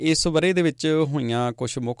ਇਸ ਵਰ੍ਹੇ ਦੇ ਵਿੱਚ ਹੋਈਆਂ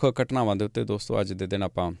ਕੁਛ ਮੁੱਖ ਘਟਨਾਵਾਂ ਦੇ ਉੱਤੇ ਦੋਸਤੋ ਅੱਜ ਦੇ ਦਿਨ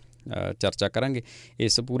ਆਪਾਂ ਚਰਚਾ ਕਰਾਂਗੇ।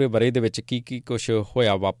 ਇਸ ਪੂਰੇ ਵਰ੍ਹੇ ਦੇ ਵਿੱਚ ਕੀ ਕੁਛ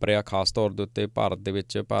ਹੋਇਆ ਵਾਪਰਿਆ, ਖਾਸ ਤੌਰ ਦੇ ਉੱਤੇ ਭਾਰਤ ਦੇ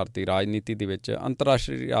ਵਿੱਚ, ਭਾਰਤੀ ਰਾਜਨੀਤੀ ਦੇ ਵਿੱਚ,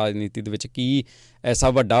 ਅੰਤਰਰਾਸ਼ਟਰੀ ਰਾਜਨੀਤੀ ਦੇ ਵਿੱਚ ਕੀ ਐਸਾ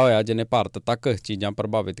ਵੱਡਾ ਹੋਇਆ ਜਿਹਨੇ ਭਾਰਤ ਤੱਕ ਚੀਜ਼ਾਂ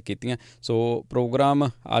ਪ੍ਰਭਾਵਿਤ ਕੀਤੀਆਂ। ਸੋ ਪ੍ਰੋਗਰਾਮ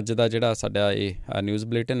ਅੱਜ ਦਾ ਜਿਹੜਾ ਸਾਡਾ ਇਹ ਨਿਊਜ਼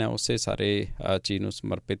ਬੁਲੇਟਿਨ ਹੈ ਉਸੇ ਸਾਰੇ ਚੀਜ਼ ਨੂੰ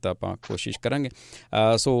ਸਮਰਪਿਤ ਆਪਾਂ ਕੋਸ਼ਿਸ਼ ਕਰਾਂਗੇ।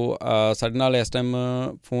 ਸੋ ਸਾਡੇ ਨਾਲ ਇਸ ਟਾਈਮ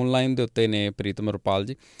ਫੋਨ ਲਾਈਨ ਦੇ ਉੱਤੇ ਨੇ ਪ੍ਰੀਤਮ ਰੁਪਾਲ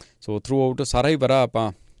ਜੀ। ਸੋ ਥਰੂ ਆਊਟ ਸਾਰਾ ਹੀ ਵਰ੍ਹਾ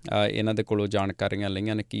ਆਪਾਂ ਇਹਨਾਂ ਦੇ ਕੋਲੋਂ ਜਾਣਕਾਰੀਆਂ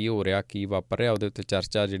ਲਈਆਂ ਨੇ, ਕੀ ਹੋ ਰਿਹਾ, ਕੀ ਵਾਪਰ ਰਿਹਾ, ਉਹਦੇ ਉੱਤੇ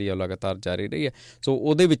ਚਰਚਾ ਜਿਹੜੀ ਉਹ ਲਗਾਤਾਰ ਜਾਰੀ ਰਹੀ ਹੈ। ਸੋ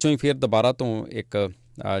ਉਹਦੇ ਵਿੱਚੋਂ ਹੀ ਫਿਰ ਦੁਬਾਰਾ ਤੋਂ ਇੱਕ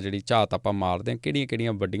ਜਿਹੜੀ ਝਾਤ ਆਪਾਂ ਮਾਰਦੇ ਹਾਂ,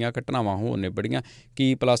 ਕਿਹੜੀਆਂ ਵੱਡੀਆਂ ਘਟਨਾਵਾਂ ਹੋਣ ਨੇ, ਬੜੀਆਂ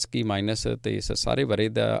ਕੀ ਪਲੱਸ ਕੀ ਮਾਈਨਸ, ਅਤੇ ਇਸ ਸਾਰੇ ਵਰ੍ਹੇ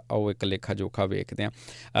ਦਾ ਉਹ ਇੱਕ ਲੇਖਾ ਜੋਖਾ ਵੇਖਦੇ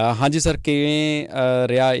ਹਾਂ। ਹਾਂਜੀ ਸਰ, ਕਿਵੇਂ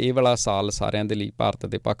ਰਿਹਾ ਇਹ ਵਾਲਾ ਸਾਲ ਸਾਰਿਆਂ ਦੇ ਲਈ, ਭਾਰਤ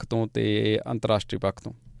ਦੇ ਪੱਖ ਤੋਂ ਅਤੇ ਅੰਤਰਰਾਸ਼ਟਰੀ ਪੱਖ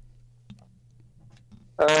ਤੋਂ?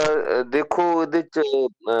 ਦੇਖੋ, ਇਹਦੇ 'ਚ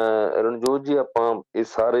ਰਣਜੋਤ ਜੀ, ਆਪਾਂ ਇਹ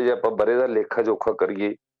ਸਾਰੇ ਜੇ ਆਪਾਂ ਵਰ੍ਹੇ ਦਾ ਲੇਖਾ ਜੋਖਾ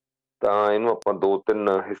ਕਰੀਏ ਤਾਂ ਇਹਨੂੰ ਆਪਾਂ 2-3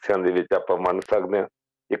 ਹਿੱਸਿਆਂ ਦੇ ਵਿੱਚ ਆਪਾਂ ਮੰਨ ਸਕਦੇ ਹਾਂ।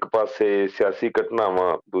 ਇੱਕ ਪਾਸੇ ਸਿਆਸੀ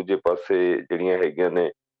ਘਟਨਾਵਾਂ, ਦੂਜੇ ਪਾਸੇ ਜਿਹੜੀਆਂ ਹੈਗੀਆਂ ਨੇ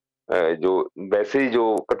ਜੋ ਵੈਸੇ ਹੀ ਜੋ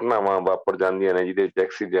ਘਟਨਾਵਾਂ ਵਾਪਰ ਜਾਂਦੀਆਂ ਨੇ, ਜਿਹਦੇ 'ਚ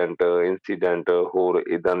ਐਕਸੀਡੈਂਟ, ਇੰਸੀਡੈਂਟ, ਹੋਰ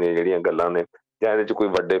ਇੱਦਾਂ ਦੀਆਂ ਜਿਹੜੀਆਂ ਗੱਲਾਂ ਨੇ, ਜਾਂ ਇਹਦੇ 'ਚ ਕੋਈ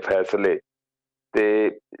ਵੱਡੇ ਫੈਸਲੇ। ਤੇ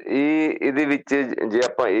ਇਹਦੇ ਵਿੱਚ ਜੇ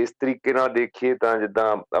ਆਪਾਂ ਇਸ ਤਰੀਕੇ ਨਾਲ ਦੇਖੀਏ ਤਾਂ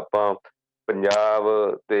ਜਿੱਦਾਂ ਆਪਾਂ ਪੰਜਾਬ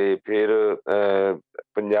ਤੇ ਫਿਰ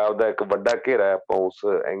ਪੰਜਾਬ ਦਾ ਇੱਕ ਵੱਡਾ ਘੇਰਾ ਆਪਾਂ ਉਸ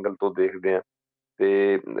ਐਂਗਲ ਤੋਂ ਦੇਖਦੇ ਹਾਂ,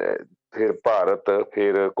 ਤੇ ਫਿਰ ਭਾਰਤ,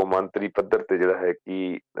 ਫਿਰ ਕੌਮਾਂਤਰੀ ਪੱਧਰ ਤੇ ਜਿਹੜਾ ਹੈ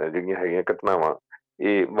ਕਿ ਜਿਹੜੀਆਂ ਹੈਗੀਆਂ ਘਟਨਾਵਾਂ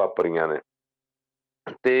ਇਹ ਵਾਪਰੀਆਂ ਨੇ।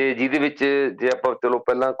 ਤੇ ਜਿਹਦੇ ਵਿੱਚ ਜੇ ਆਪਾਂ ਚਲੋ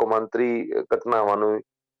ਪਹਿਲਾਂ ਕੌਮਾਂਤਰੀ ਘਟਨਾਵਾਂ ਨੂੰ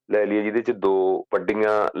ਲੈ ਲਈਏ, ਜਿਹਦੇ 'ਚ 2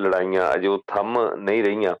 ਵੱਡੀਆਂ ਲੜਾਈਆਂ ਅਜੇ ਉਹ ਥੰਮ ਨਹੀਂ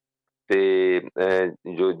ਰਹੀਆਂ, ਤੇ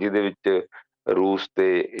ਜੋ ਜਿਹਦੇ ਵਿੱਚ ਰੂਸ ਤੇ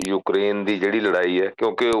ਯੂਕਰੇਨ ਦੀ ਜਿਹੜੀ ਲੜਾਈ ਹੈ,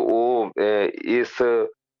 ਕਿਉਂਕਿ ਉਹ ਇਸ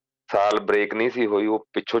ਸਾਲ ਬ੍ਰੇਕ ਨਹੀਂ ਸੀ ਹੋਈ, ਉਹ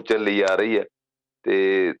ਪਿੱਛੋਂ ਚੱਲੀ ਆ ਰਹੀ ਹੈ।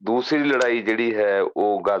 ਤੇ ਦੂਸਰੀ ਲੜਾਈ ਜਿਹੜੀ ਹੈ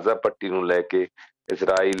ਉਹ ਗਾਜ਼ਾ ਪੱਟੀ ਨੂੰ ਲੈ ਕੇ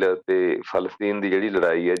ਇਜ਼ਰਾਈਲ ਤੇ ਫਲਸਤੀਨ ਦੀ ਜਿਹੜੀ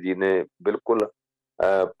ਲੜਾਈ ਹੈ, ਜਿਹਨੇ ਬਿਲਕੁਲ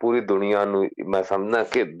ਪੂਰੀ ਦੁਨੀਆ ਨੂੰ, ਮੈਂ ਸਮਝਦਾ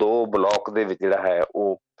ਕਿ 2 ਬਲਾਕ ਦੇ ਵਿੱਚ ਜਿਹੜਾ ਹੈ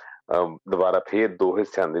ਉਹ ਦੁਬਾਰਾ ਫੇਰ 2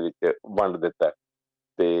 ਹਿੱਸਿਆਂ ਦੇ ਵਿੱਚ ਵੰਡ ਦਿੱਤਾ।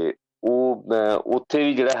 ਤੇ ਉਹ ਉੱਥੇ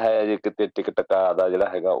ਵੀ ਜਿਹੜਾ ਹੈ ਜੇ ਕਿਤੇ ਟਿਕ ਟਕਾ ਦਾ ਜਿਹੜਾ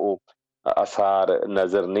ਹੈਗਾ ਉਹ ਆਸਾਰ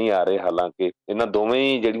ਨਜ਼ਰ ਨਹੀਂ ਆ ਰਹੇ। ਹਾਲਾਂਕਿ ਇਹਨਾਂ ਦੋਵੇਂ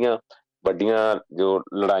ਹੀ ਜਿਹੜੀਆਂ ਵੱਡੀਆਂ ਜੋ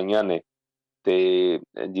ਲੜਾਈਆਂ ਨੇ, ਤੇ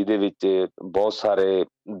ਜਿਹਦੇ ਵਿੱਚ ਬਹੁਤ ਸਾਰੇ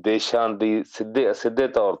ਦੇਸ਼ਾਂ ਦੀ ਸਿੱਧੇ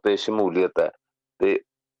ਤੌਰ ਤੇ ਸ਼ਮੂਲੀਅਤ ਹੈ, ਤੇ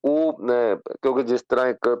ਉਹ ਕਿਉਂਕਿ ਜਿਸ ਤਰ੍ਹਾਂ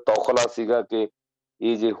ਇੱਕ ਤੌਖਲਾ ਸੀਗਾ ਕਿ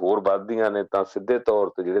ਇਹ ਜੇ ਹੋਰ ਵੱਧਦੀਆਂ ਨੇ ਤਾਂ ਸਿੱਧੇ ਤੌਰ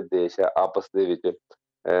ਤੇ ਜਿਹੜੇ ਦੇਸ਼ ਹੈ ਆਪਸ ਦੇ ਵਿੱਚ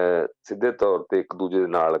ਸਿੱਧੇ ਤੌਰ ਤੇ ਇੱਕ ਦੂਜੇ ਦੇ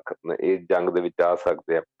ਨਾਲ ਇਹ ਜੰਗ ਦੇ ਵਿੱਚ ਆ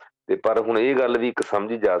ਸਕਦੇ ਆ। ਤੇ ਪਰ ਹੁਣ ਇਹ ਗੱਲ ਵੀ ਇੱਕ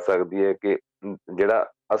ਸਮਝੀ ਜਾ ਸਕਦੀ ਹੈ ਕਿ ਜਿਹੜਾ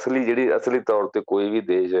ਅਸਲੀ ਤੌਰ ਤੇ ਕੋਈ ਵੀ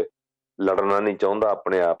ਦੇਸ਼ ਲੜਨਾ ਨਹੀਂ ਚਾਹੁੰਦਾ,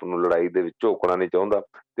 ਆਪਣੇ ਆਪ ਨੂੰ ਲੜਾਈ ਦੇ ਵਿੱਚ ਝੋਕਣਾ ਨਹੀਂ ਚਾਹੁੰਦਾ,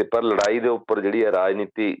 ਤੇ ਪਰ ਲੜਾਈ ਦੇ ਉੱਪਰ ਜਿਹੜੀ ਹੈ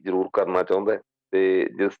ਰਾਜਨੀਤੀ ਜ਼ਰੂਰ ਕਰਨਾ ਚਾਹੁੰਦਾ। ਤੇ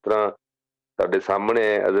ਜਿਸ ਤਰ੍ਹਾਂ ਸਾਡੇ ਸਾਹਮਣੇ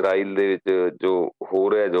ਹੈ ਇਜ਼ਰਾਈਲ ਦੇ ਵਿੱਚ ਜੋ ਹੋ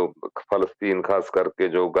ਰਿਹਾ, ਜੋ ਫਲਸਤੀਨ ਖਾਸ ਕਰਕੇ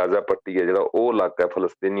ਜੋ ਗਾਜ਼ਾ ਪੱਟੀ ਹੈ, ਜਿਹੜਾ ਉਹ ਇਲਾਕਾ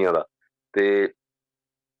ਫਲਸਤੀਨੀਆਂ ਦਾ, ਤੇ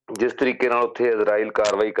ਜਿਸ ਤਰੀਕੇ ਨਾਲ ਉੱਥੇ ਇਜ਼ਰਾਈਲ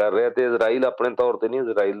ਕਾਰਵਾਈ ਕਰ ਰਿਹਾ, ਤੇ ਇਜ਼ਰਾਈਲ ਆਪਣੇ ਤੌਰ ਤੇ ਨਹੀਂ,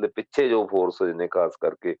 ਇਜ਼ਰਾਈਲ ਦੇ ਪਿੱਛੇ ਜੋ ਫੋਰਸਿਸ ਨੇ, ਖਾਸ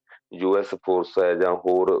ਕਰਕੇ US ਫੋਰਸ ਹੈ ਜਾਂ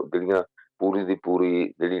ਹੋਰ ਜਿਹੜੀਆਂ ਪੂਰੀ ਦੀ ਪੂਰੀ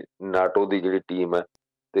ਜਿਹੜੀ ਨਾਟੋ ਦੀ ਜਿਹੜੀ ਟੀਮ ਹੈ,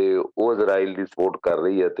 ਤੇ ਉਹ ਇਜ਼ਰਾਈਲ ਦੀ ਸਪੋਰਟ ਕਰ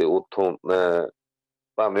ਰਹੀ ਹੈ। ਤੇ ਉੱਥੋਂ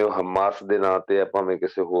ਭਾਵੇਂ ਉਹ ਹਮਾਸ ਦੇ ਨਾਂ ਤੇ ਹੈ, ਭਾਵੇਂ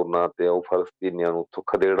ਕਿਸੇ ਹੋਰ ਨਾਂ ਤੇ ਆ, ਉਹ ਫਲਸਤੀਨੀਆਂ ਨੂੰ ਉੱਥੋਂ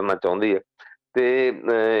ਖਦੇੜਨਾ ਚਾਹੁੰਦੀ ਹੈ। ਤੇ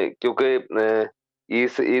ਕਿਉਂਕਿ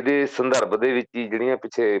ਇਹਦੇ ਸੰਦਰਭ ਦੇ ਵਿੱਚ ਹੀ ਜਿਹੜੀਆਂ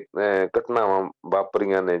ਪਿੱਛੇ ਘਟਨਾਵਾਂ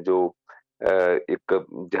ਵਾਪਰੀਆਂ ਨੇ, ਜੋ ਇੱਕ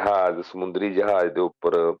ਜਹਾਜ਼, ਸਮੁੰਦਰੀ ਜਹਾਜ਼ ਦੇ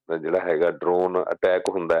ਉੱਪਰ ਜਿਹੜਾ ਹੈਗਾ ਡਰੋਨ ਅਟੈਕ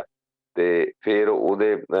ਹੁੰਦਾ, ਤੇ ਫਿਰ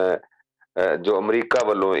ਉਹਦੇ ਜੋ ਅਮਰੀਕਾ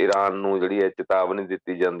ਵੱਲੋਂ ਈਰਾਨ ਨੂੰ ਜਿਹੜੀ ਹੈ ਚੇਤਾਵਨੀ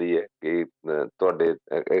ਦਿੱਤੀ ਜਾਂਦੀ ਹੈ ਕਿ ਤੁਹਾਡੇ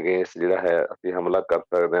ਅਗੇਂਸਟ ਜਿਹੜਾ ਹੈ ਅਸੀਂ ਹਮਲਾ ਕਰ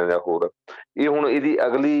ਸਕਦੇ ਹਾਂ ਜਾਂ ਹੋਰ। ਇਹ ਹੁਣ ਇਹਦੀ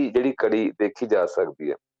ਅਗਲੀ ਜਿਹੜੀ ਕੜੀ ਦੇਖੀ ਜਾ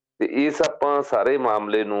ਸਕਦੀ ਹੈ। ਤੇ ਇਸ ਆਪਾਂ ਸਾਰੇ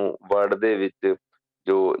ਮਾਮਲੇ ਨੂੰ ਵਰਲਡ ਦੇ ਵਿੱਚ,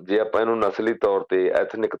 ਜੋ ਜੇ ਆਪਾਂ ਇਹਨੂੰ ਨਸਲੀ ਤੌਰ ਤੇ,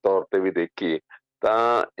 ਐਥਨਿਕ ਤੌਰ ਤੇ ਵੀ ਦੇਖੀਏ,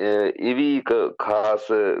 ਤਾਂ ਇਹ ਵੀ ਇੱਕ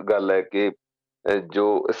ਖਾਸ ਗੱਲ ਹੈ ਕਿ ਜੋ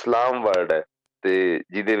ਇਸਲਾਮ ਵਰਲਡ ਹੈ, ਤੇ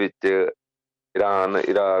ਜਿਹਦੇ ਵਿੱਚ ਈਰਾਨ,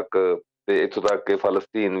 ਇਰਾਕ ਤੇ ਇੱਥੋਂ ਤੱਕ ਕਿ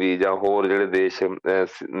ਫਲਸਤੀਨ ਵੀ, ਜਾਂ ਹੋਰ ਜਿਹੜੇ ਦੇਸ਼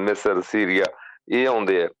ਮਿਸਰ, ਸੀਰੀਆ, ਇਹ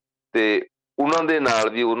ਆਉਂਦੇ ਆ, ਤੇ ਉਹਨਾਂ ਦੇ ਨਾਲ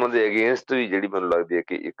ਵੀ, ਉਹਨਾਂ ਦੇ ਅਗੇਂਸਟ ਵੀ ਜਿਹੜੀ ਮੈਨੂੰ ਲੱਗਦੀ ਹੈ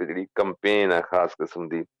ਕਿ ਇੱਕ ਜਿਹੜੀ ਕੰਪੇਨ ਹੈ ਖਾਸ ਕਿਸਮ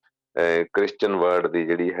ਦੀ ਕ੍ਰਿਸਚਨ ਵਰਲਡ ਦੀ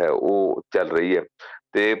ਜਿਹੜੀ ਹੈ ਉਹ ਚੱਲ ਰਹੀ ਹੈ।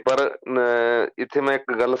 ਤੇ ਪਰ ਇੱਥੇ ਮੈਂ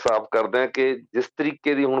ਇੱਕ ਗੱਲ ਸਾਫ਼ ਕਰਦਾ ਕਿ ਜਿਸ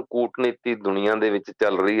ਤਰੀਕੇ ਦੀ ਹੁਣ ਕੂਟਨੀਤੀ ਦੁਨੀਆ ਦੇ ਵਿੱਚ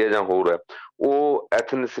ਚੱਲ ਰਹੀ ਹੈ ਜਾਂ ਹੋਰ ਹੈ, ਉਹ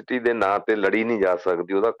ਐਥਨਿਸਿਟੀ ਦੇ ਨਾਂ ਤੇ ਲੜੀ ਨਹੀਂ ਜਾ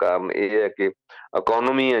ਸਕਦੀ। ਉਹਦਾ ਕਾਰਨ ਇਹ ਹੈ ਕਿ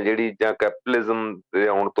ਇਕੋਨਮੀ ਹੈ ਜਿਹੜੀ, ਜਾਂ ਕੈਪੀਟਲਿਜ਼ਮ ਦੇ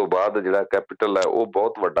ਆਉਣ ਤੋਂ ਬਾਅਦ ਜਿਹੜਾ ਕੈਪੀਟਲ ਹੈ ਉਹ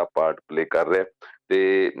ਬਹੁਤ ਵੱਡਾ ਪਾਰਟ ਪਲੇ ਕਰ ਰਿਹਾ,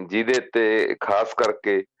 ਤੇ ਜਿਹਦੇ ਤੇ ਖਾਸ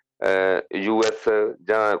ਕਰਕੇ US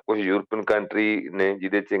ਜਾਂ ਕੁਝ ਯੂਰਪੀਅਨ ਕੰਟਰੀ ਨੇ,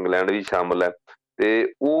 ਜਿਹਦੇ 'ਚ ਇੰਗਲੈਂਡ ਵੀ ਸ਼ਾਮਲ ਹੈ,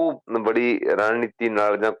 ਤੇ ਉਹ ਬੜੀ ਰਣਨੀਤੀ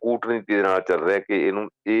ਨਾਲ ਜਾਂ ਕੂਟਨੀਤੀ ਦੇ ਨਾਲ ਚੱਲ ਰਿਹਾ ਕਿ ਇਹਨੂੰ,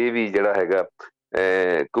 ਇਹ ਵੀ ਜਿਹੜਾ ਹੈਗਾ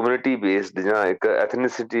ਕਮਿਊਨਿਟੀ ਬੇਸਡ ਜਾਂ ਇੱਕ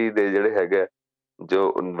ਐਥਨੀਸਿਟੀ ਦੇ ਜਿਹੜੇ ਹੈਗੇ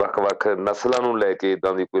ਜੋ ਵੱਖ-ਵੱਖ ਨਸਲਾਂ ਨੂੰ ਲੈ ਕੇ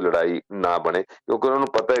ਇੱਦਾਂ ਦੀ ਕੋਈ ਲੜਾਈ ਨਾ ਬਣੇ, ਕਿਉਂਕਿ ਉਹਨਾਂ ਨੂੰ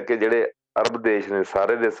ਪਤਾ ਹੈ ਕਿ ਜਿਹੜੇ ਅਰਬ ਦੇਸ਼ ਨੇ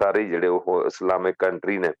ਸਾਰੇ ਦੇ ਸਾਰੇ ਜਿਹੜੇ ਉਹ ਇਸਲਾਮਿਕ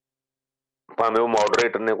ਕੰਟਰੀ ਨੇ, ਭਾਵੇਂ ਉਹ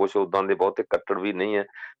ਮੋਡਰੇਟ ਨੇ, ਕੁਛ ਓਦਾਂ ਦੇ ਬਹੁਤੇ ਕੱਟੜ ਵੀ ਨਹੀਂ ਹੈ,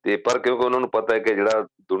 ਤੇ ਪਰ ਕਿਉਂਕਿ ਉਹਨਾਂ ਨੂੰ ਪਤਾ ਹੈ ਕਿ ਜਿਹੜਾ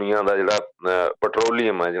ਦੁਨੀਆ ਦਾ ਜਿਹੜਾ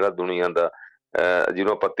ਪੈਟਰੋਲੀਅਮ ਹੈ, ਜਿਹੜਾ ਦੁਨੀਆ ਦਾ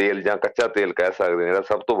ਜਿਹਨੂੰ ਆਪਾਂ ਤੇਲ ਜਾਂ ਕੱਚਾ ਤੇਲ ਕਹਿ ਸਕਦੇ ਹਾਂ, ਜਿਹੜਾ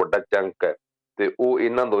ਸਭ ਤੋਂ ਵੱਡਾ ਚੰਕ ਹੈ, ਤੇ ਉਹ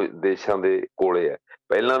ਇਹਨਾਂ ਦੋ ਦੇਸ਼ਾਂ ਦੇ ਕੋਲੇ ਹੈ।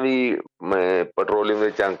 ਪਹਿਲਾਂ ਵੀ ਪੈਟਰੋਲੀਅਮ ਦੇ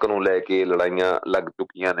ਚੰਕ ਨੂੰ ਲੈ ਕੇ ਲੜਾਈਆਂ ਲੱਗ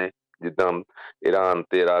ਚੁੱਕੀਆਂ ਨੇ, ਜਿੱਦਾਂ ਈਰਾਨ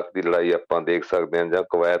ਤੇ ਇਰਾਕ ਦੀ ਲੜਾਈ ਆਪਾਂ ਦੇਖ ਸਕਦੇ ਹਾਂ, ਜਾਂ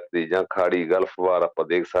ਕੁਵੈਤ ਦੀ, ਜਾਂ ਖਾੜੀ ਗਲਫ ਵਾਰ ਆਪਾਂ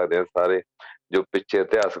ਦੇਖ ਸਕਦੇ ਹਾਂ, ਸਾਰੇ ਜੋ ਪਿੱਛੇ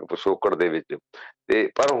ਇਤਿਹਾਸਕ ਪਿਛੋਕੜ ਦੇ ਵਿੱਚ। ਤੇ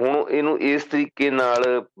ਪਰ ਹੁਣ ਇਹਨੂੰ ਇਸ ਤਰੀਕੇ ਨਾਲ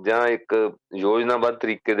ਜਾਂ ਇੱਕ ਯੋਜਨਾਬੱਧ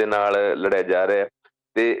ਤਰੀਕੇ ਦੇ ਨਾਲ ਲੜਿਆ ਜਾ ਰਿਹਾ,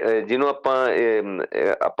 ਤੇ ਜਿਹਨੂੰ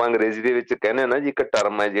ਆਪਾਂ ਅੰਗਰੇਜ਼ੀ ਦੇ ਵਿੱਚ ਕਹਿੰਦੇ ਆ ਨਾ ਜੀ, ਇੱਕ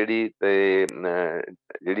ਟਰਮ ਹੈ ਜਿਹੜੀ, ਤੇ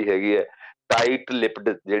ਜਿਹੜੀ ਹੈਗੀ ਹੈ ਟਾਈਟ ਲਿਪਡ,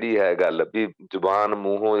 ਜਿਹੜੀ ਹੈ ਗੱਲ ਵੀ ਜ਼ੁਬਾਨ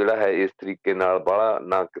ਮੂੰਹੋਂ ਜਿਹੜਾ ਹੈ ਇਸ ਤਰੀਕੇ ਨਾਲ ਬਾਹਲਾ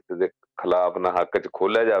ਨਾ ਕਿਸੇ ਦੇ ਖਿਲਾਫ ਨਾ ਹੱਕ 'ਚ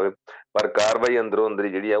ਖੋਲਿਆ ਜਾਵੇ, ਪਰ ਕਾਰਵਾਈ ਅੰਦਰੋਂ ਅੰਦਰੀ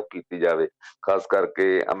ਜਿਹੜੀ ਆ ਉਹ ਕੀਤੀ ਜਾਵੇ। ਖਾਸ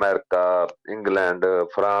ਕਰਕੇ ਅਮਰੀਕਾ, ਇੰਗਲੈਂਡ,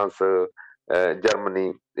 ਫਰਾਂਸ,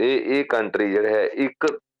 ਜਰਮਨੀ, ਇਹ ਕੰਟਰੀ ਜਿਹੜੇ ਹੈ ਇੱਕ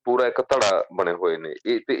ਪੂਰਾ ਇੱਕ ਧੜਾ ਬਣੇ ਹੋਏ ਨੇ।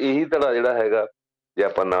 ਤੇ ਇਹੀ ਧੜਾ ਜਿਹੜਾ ਹੈਗਾ, ਜੇ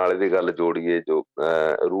ਆਪਾਂ ਨਾਲ ਇਹਦੀ ਗੱਲ ਜੋੜੀਏ, ਜੋ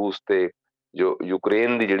ਰੂਸ ਤੇ ਜੋ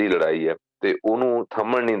ਯੂਕਰੇਨ ਦੀ ਜਿਹੜੀ ਲੜਾਈ ਹੈ, ਤੇ ਉਹਨੂੰ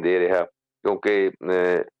ਥੰਮਣ ਨਹੀਂ ਦੇ ਰਿਹਾ, ਕਿਉਂਕਿ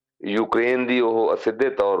ਯੂਕਰੇਨ ਦੀ ਉਹ ਸਿੱਧੇ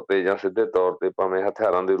ਤੌਰ ਤੇ ਜਾਂ ਸਿੱਧੇ ਤੌਰ ਤੇ ਭਾਵੇਂ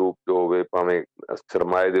ਹਥਿਆਰਾਂ ਦੇ ਰੂਪ 'ਚ ਹੋਵੇ, ਭਾਵੇਂ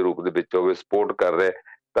ਸਰਮਾਏ ਦੇ ਰੂਪ ਦੇ ਵਿੱਚ ਹੋਵੇ, ਸਪੋਰਟ ਕਰ ਰਿਹਾ,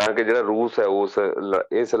 ਤਾਂ ਕਿ ਜਿਹੜਾ ਰੂਸ ਹੈ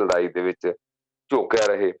ਇਸ ਲੜਾਈ ਦੇ ਵਿੱਚ ਝੋਕਿਆ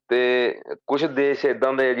ਰਹੇ। ਤੇ ਕੁਝ ਦੇਸ਼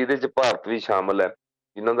ਏਦਾਂ ਦੇ ਜਿਹਦੇ 'ਚ ਭਾਰਤ ਵੀ ਸ਼ਾਮਲ ਹੈ,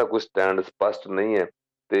 ਜਿਨ੍ਹਾਂ ਦਾ ਕੋਈ ਸਟੈਂਡ ਸਪਸ਼ਟ ਨਹੀਂ ਹੈ,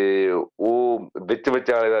 ਤੇ ਉਹ ਵਿੱਚ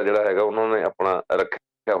ਵਿਚਾਲੇ ਦਾ ਜਿਹੜਾ ਹੈਗਾ ਉਹਨਾਂ ਨੇ ਆਪਣਾ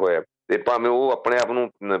ਰੱਖਿਆ ਹੋਇਆ, ਤੇ ਭਾਵੇਂ ਉਹ ਆਪਣੇ ਆਪ ਨੂੰ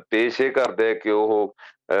ਪੇਸ਼ ਇਹ ਕਰਦੇ ਆ ਕਿ ਉਹ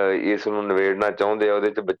ਇਸ ਨੂੰ ਨਿਬੇੜਨਾ ਚਾਹੁੰਦੇ ਆ, ਉਹਦੇ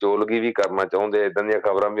 'ਚ ਵਿਚੋਲਗੀ ਵੀ ਕਰਨਾ ਚਾਹੁੰਦੇ ਆ। ਏਦਾਂ ਦੀਆਂ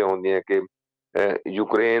ਖਬਰਾਂ ਵੀ ਆਉਂਦੀਆਂ ਕਿ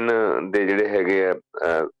ਯੂਕਰੇਨ ਦੇ ਜਿਹੜੇ ਹੈਗੇ ਆ,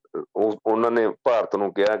 ਉਹਨਾਂ ਨੇ ਭਾਰਤ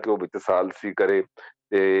ਨੂੰ ਕਿਹਾ ਕਿ ਉਹ ਵਿੱਚ ਸਾਲਸੀ ਕਰੇ,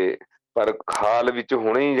 ਤੇ ਪਰ ਹਾਲ ਵਿੱਚ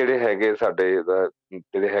ਹੁਣੇ ਹੀ ਜਿਹੜੇ ਹੈਗੇ ਸਾਡੇ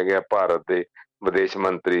ਜਿਹੜੇ ਹੈਗੇ ਆ ਭਾਰਤ ਦੇ ਵਿਦੇਸ਼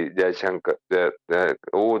ਮੰਤਰੀ ਜੈ ਸ਼ੰਕਰ,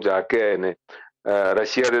 ਉਹ ਜਾ ਕੇ ਆਏ ਨੇ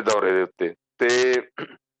ਰਸ਼ੀਆ ਦੇ ਦੌਰੇ ਦੇ ਉੱਤੇ, ਤੇ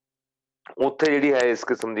ਉੱਥੇ ਜਿਹੜੀ ਹੈ ਇਸ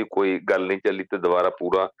ਕਿਸਮ ਦੀ ਕੋਈ ਗੱਲ ਨਹੀਂ ਚੱਲੀ, ਤੇ ਦੁਬਾਰਾ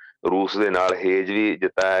ਪੂਰਾ ਰੂਸ ਦੇ ਨਾਲ ਹੇਜ ਵੀ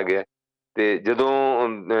ਜਿਤਾਇਆ ਗਿਆ। ਤੇ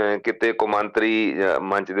ਜਦੋਂ ਕਿਤੇ ਕੌਮਾਂਤਰੀ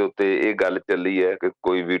ਮੰਚ ਦੇ ਉੱਤੇ ਇਹ ਗੱਲ ਚੱਲੀ ਹੈ ਕਿ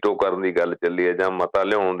ਕੋਈ ਵੀਟੋ ਕਰਨ ਦੀ ਗੱਲ ਚੱਲੀ ਹੈ, ਜਾਂ ਮਤਾ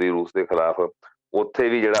ਲਿਆਉਣ ਦੀ ਰੂਸ ਦੇ ਖਿਲਾਫ, ਉੱਥੇ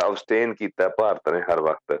ਵੀ ਜਿਹੜਾ ਅਬਸਟੇਨ ਕੀਤਾ ਭਾਰਤ ਨੇ ਹਰ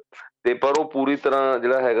ਵਕਤ, ਤੇ ਪਰ ਉਹ ਪੂਰੀ ਤਰ੍ਹਾਂ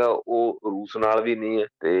ਜਿਹੜਾ ਹੈਗਾ ਉਹ ਰੂਸ ਨਾਲ ਵੀ ਨਹੀਂ ਹੈ,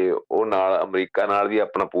 ਤੇ ਉਹ ਨਾਲ ਅਮਰੀਕਾ ਨਾਲ ਵੀ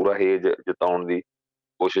ਆਪਣਾ ਪੂਰਾ ਹੇਜ ਜਤਾਉਣ ਦੀ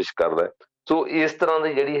ਕੋਸ਼ਿਸ਼ ਕਰਦਾ। ਸੋ ਇਸ ਤਰ੍ਹਾਂ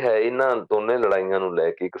ਦੀ ਜਿਹੜੀ ਹੈ ਇਹਨਾਂ ਦੋਨੇ ਲੜਾਈਆਂ ਨੂੰ ਲੈ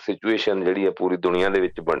ਕੇ ਇੱਕ ਸਿਚੁਏਸ਼ਨ ਜਿਹੜੀ ਹੈ ਪੂਰੀ ਦੁਨੀਆ ਦੇ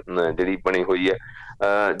ਵਿੱਚ ਜਿਹੜੀ ਬਣੀ ਹੋਈ ਹੈ।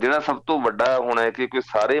 ਜਿਹੜਾ ਸਭ ਤੋਂ ਵੱਡਾ ਹੋਣਾ ਹੈ ਕਿ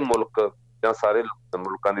ਸਾਰੇ ਮੁਲਕ ਜਾਂ ਸਾਰੇ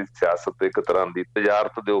ਮੁਲਕਾਂ ਦੀ ਸਿਆਸਤ ਇੱਕ ਤਰ੍ਹਾਂ ਦੀ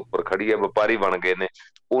ਤਜਾਰਤ ਦੇ ਉੱਪਰ ਖੜੀ ਹੈ, ਵਪਾਰੀ ਬਣ ਗਏ ਨੇ,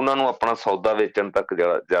 ਉਹਨਾਂ ਨੂੰ ਆਪਣਾ ਸੌਦਾ ਵੇਚਣ ਤੱਕ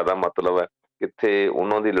ਜ਼ਿਆਦਾ ਮਤਲਬ ਹੈ। ਕਿੱਥੇ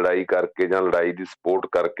ਉਹਨਾਂ ਦੀ ਲੜਾਈ ਕਰਕੇ ਜਾਂ ਲੜਾਈ ਦੀ ਸਪੋਰਟ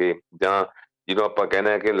ਕਰਕੇ, ਜਾਂ ਜਿਹਨੂੰ ਆਪਾਂ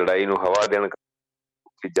ਕਹਿੰਦੇ ਹਾਂ ਕਿ ਲੜਾਈ ਨੂੰ ਹਵਾ ਦੇਣ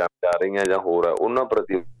ਜਾ ਰਹੀਆਂ ਜਾਂ ਹੋਰ ਹੈ, ਉਹਨਾਂ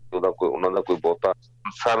ਪ੍ਰਤੀ ਉਹਨਾਂ ਦਾ ਕੋਈ ਬਹੁਤਾ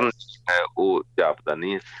concern ਹੈ ਉਹ ਜਾਪਦਾ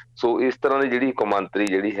ਨਹੀਂ ਹੈ। ਸੋ ਇਸ ਤਰ੍ਹਾਂ ਦੀ ਜਿਹੜੀ ਕੌਮਾਂਤਰੀ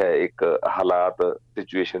ਜਿਹੜੀ ਹੈ ਇੱਕ ਹਾਲਾਤ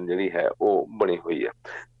ਸਿਚੁਏਸ਼ਨ ਜਿਹੜੀ ਹੈ ਉਹ ਬਣੀ ਹੋਈ ਹੈ।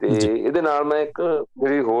 ਤੇ ਇਹਦੇ ਨਾਲ ਮੈਂ ਇੱਕ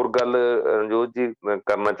ਜਿਹੜੀ ਹੋਰ ਗੱਲ ਰਣਜੋਤ ਜੀ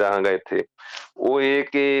ਕਰਨਾ ਚਾਹਾਂਗਾ ਇੱਥੇ, ਉਹ ਇਹ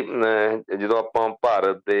ਕਿ ਜਦੋਂ ਆਪਾਂ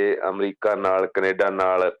ਭਾਰਤ ਦੇ ਅਮਰੀਕਾ ਨਾਲ, ਕੈਨੇਡਾ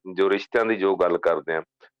ਨਾਲ ਜੋ ਰਿਸ਼ਤਿਆਂ ਦੀ ਜੋ ਗੱਲ ਕਰਦੇ ਹਾਂ,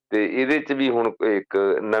 ਤੇ ਇਹਦੇ 'ਚ ਵੀ ਹੁਣ ਇੱਕ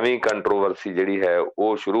ਨਵੀਂ ਕੰਟਰੋਵਰਸੀ ਜਿਹੜੀ ਹੈ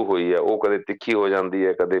ਉਹ ਸ਼ੁਰੂ ਹੋਈ ਹੈ। ਉਹ ਕਦੇ ਤਿੱਖੀ ਹੋ ਜਾਂਦੀ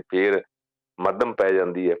ਹੈ, ਕਦੇ ਫੇਰ ਮੱਧਮ ਪੈ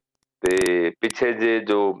ਜਾਂਦੀ ਹੈ। ਤੇ ਪਿੱਛੇ ਜੇ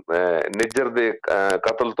ਜੋ ਨਿੱਜਰ ਦੇ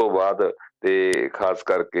ਕਤਲ ਤੋਂ ਬਾਅਦ, ਤੇ ਖਾਸ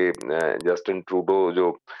ਕਰਕੇ ਜਸਟਿਨ ਟਰੂਡੋ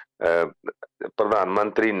ਜੋ ਪ੍ਰਧਾਨ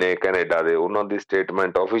ਮੰਤਰੀ ਨੇ ਕੈਨੇਡਾ ਦੇ, ਉਹਨਾਂ ਦੀ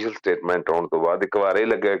ਸਟੇਟਮੈਂਟ, ਆਫੀਸ਼ੀਅਲ ਸਟੇਟਮੈਂਟ ਆਉਣ ਤੋਂ ਬਾਅਦ ਇੱਕ ਵਾਰ ਇਹ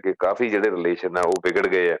ਲੱਗਿਆ ਕਿ ਕਾਫੀ ਜਿਹੜੇ ਰਿਲੇਸ਼ਨ ਆ ਉਹ ਵਿਗੜ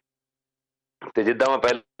ਗਏ ਆ। ਤੇ ਜਿੱਦਾਂ ਮੈਂ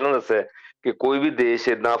ਪਹਿਲਾਂ ਦੱਸਿਆ ਕਿ ਕੋਈ ਵੀ ਦੇਸ਼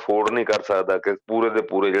ਏਦਾਂ ਅਫੋਰਡ ਨਹੀਂ ਕਰ ਸਕਦਾ ਕਿ ਪੂਰੇ ਦੇ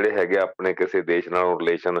ਪੂਰੇ ਜਿਹੜੇ ਹੈਗੇ ਆਪਣੇ ਕਿਸੇ ਦੇਸ਼ ਨਾਲ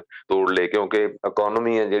ਰਿਲੇਸ਼ਨ ਤੋੜ ਲਏ, ਕਿਉਂਕਿ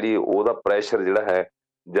ਇਕੋਨਮੀ ਹੈ ਜਿਹੜੀ ਉਹਦਾ ਪ੍ਰੈਸ਼ਰ ਜਿਹੜਾ ਹੈ,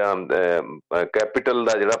 ਜਾਂ ਕੈਪੀਟਲ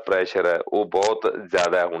ਦਾ ਜਿਹੜਾ ਪ੍ਰੈਸ਼ਰ ਹੈ ਉਹ ਬਹੁਤ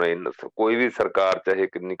ਜ਼ਿਆਦਾ ਹੈ। ਹੁਣ ਕੋਈ ਵੀ ਸਰਕਾਰ ਚਾਹੇ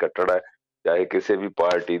ਕਿੰਨੀ ਕੱਟੜ ਹੈ, ਚਾਹੇ ਕਿਸੇ ਵੀ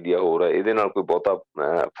ਪਾਰਟੀ ਦੀ ਹੋਰ ਹੈ, ਇਹਦੇ ਨਾਲ ਕੋਈ ਬਹੁਤਾ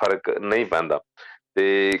ਫਰਕ ਨਹੀਂ ਪੈਂਦਾ।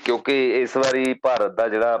 ਤੇ ਕਿਉਂਕਿ ਇਸ ਵਾਰੀ ਭਾਰਤ ਦਾ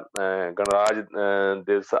ਜਿਹੜਾ ਗਣਰਾਜ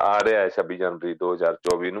ਦਿਵਸ ਆ ਰਿਹਾ ਹੈ 26 ਜਨਵਰੀ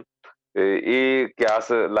 2024 ਨੂੰ, ਤੇ ਇਹ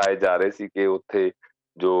ਕਿਆਸ ਲਾਏ ਜਾ ਰਹੇ ਸੀ ਕਿ ਉੱਥੇ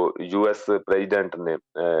ਜੋ US ਪ੍ਰੈਜ਼ੀਡੈਂਟ ਨੇ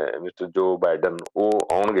ਮਿਸਟਰ ਜੋ ਬਾਈਡਨ, ਉਹ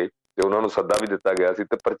ਆਉਣਗੇ, ਤੇ ਉਹਨਾਂ ਨੂੰ ਸੱਦਾ ਵੀ ਦਿੱਤਾ ਗਿਆ ਸੀ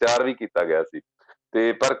ਤੇ ਪ੍ਰਚਾਰ ਵੀ ਕੀਤਾ ਗਿਆ ਸੀ।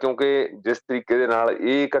 ਤੇ ਪਰ ਕਿਉਂਕਿ ਜਿਸ ਤਰੀਕੇ ਦੇ ਨਾਲ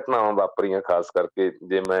ਇਹ ਘਟਨਾਵਾਂ ਵਾਪਰੀਆਂ, ਖਾਸ ਕਰਕੇ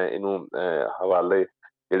ਜੇ ਮੈਂ ਇਹਨੂੰ ਹਵਾਲੇ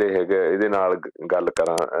ਜਿਹੜੇ ਹੈਗੇ ਇਹਦੇ ਨਾਲ ਗੱਲ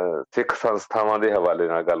ਕਰਾਂ, ਸਿੱਖ ਸੰਸਥਾਵਾਂ ਦੇ ਹਵਾਲੇ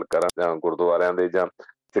ਨਾਲ ਗੱਲ ਕਰਾਂ, ਜਾਂ ਗੁਰਦੁਆਰਿਆਂ ਦੇ ਜਾਂ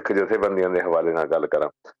ਸਿੱਖ ਜਥੇਬੰਦੀਆਂ ਦੇ ਹਵਾਲੇ ਨਾਲ ਗੱਲ ਕਰਾਂ,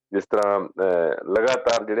 ਜਿਸ ਤਰ੍ਹਾਂ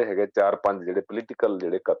ਲਗਾਤਾਰ ਜਿਹੜੇ ਹੈਗੇ 4-5 ਜਿਹੜੇ ਪੋਲੀਟੀਕਲ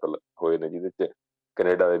ਜਿਹੜੇ ਕਤਲ ਹੋਏ ਨੇ, ਜਿਹਦੇ 'ਚ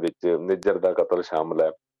ਕੈਨੇਡਾ ਦੇ ਵਿੱਚ ਨਿੱਜਰ ਦਾ ਕਤਲ ਸ਼ਾਮਲ ਹੈ,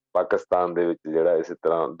 ਪਾਕਿਸਤਾਨ ਦੇ ਵਿੱਚ ਜਿਹੜਾ ਇਸੇ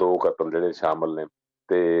ਤਰ੍ਹਾਂ 2 ਕਤਲ ਜਿਹੜੇ ਸ਼ਾਮਲ ਨੇ,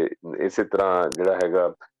 ਤੇ ਇਸੇ ਤਰ੍ਹਾਂ ਜਿਹੜਾ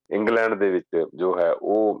ਹੈਗਾ ਇੰਗਲੈਂਡ ਦੇ ਵਿੱਚ ਜੋ ਹੈ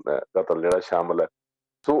ਉਹ ਕਤਲ ਜਿਹੜਾ ਸ਼ਾਮਲ ਹੈ।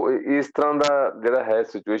 ਸੋ ਇਸ ਤਰ੍ਹਾਂ ਦਾ ਜਿਹੜਾ ਹੈ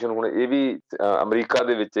ਸਿਚੁਏਸ਼ਨ। ਹੁਣ ਇਹ ਵੀ ਅਮਰੀਕਾ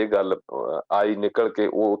ਦੇ ਵਿੱਚ ਇਹ ਗੱਲ ਆਈ ਨਿਕਲ ਕੇ,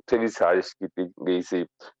 ਉਹ ਉੱਥੇ ਵੀ ਸਾਜ਼ਿਸ਼ ਕੀਤੀ ਗਈ ਸੀ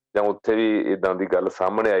ਜਾਂ ਉੱਥੇ ਵੀ ਇਦਾਂ ਦੀ ਗੱਲ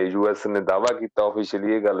ਸਾਹਮਣੇ ਆਈ। US ਨੇ ਦਾਅਵਾ ਕੀਤਾ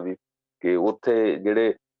ਆਫੀਸ਼ੀਅਲੀ ਇਹ ਗੱਲ ਵੀ ਕਿ ਉੱਥੇ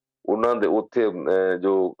ਜਿਹੜੇ ਉਹਨਾਂ ਦੇ ਉੱਥੇ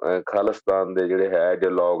ਜੋ ਖਾਲਿਸਤਾਨ ਦੇ ਜਿਹੜੇ ਹੈ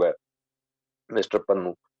ਆਈਡੀਓਲੌਗ ਹੈ ਮਿਸਟਰ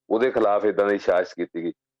ਪੰਨੂ, ਉਹਦੇ ਖਿਲਾਫ ਇਦਾਂ ਦੀ ਸਾਜ਼ਿਸ਼ ਕੀਤੀ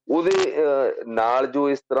ਗਈ। ਉਹਦੇ ਨਾਲ ਜੋ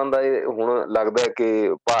ਇਸ ਤਰ੍ਹਾਂ ਦਾ ਇਹ ਹੁਣ ਲੱਗਦਾ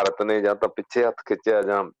ਕਿ ਭਾਰਤ ਨੇ ਜਾਂ ਤਾਂ ਪਿੱਛੇ ਹੱਥ ਖਿੱਚਿਆ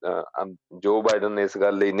ਜਾਂ ਜੋ ਬਾਈਡਨ ਨੇ ਇਸ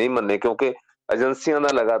ਗੱਲ ਲਈ ਨਹੀਂ ਮੰਨੇ, ਕਿਉਂਕਿ ਏਜੰਸੀਆਂ ਦਾ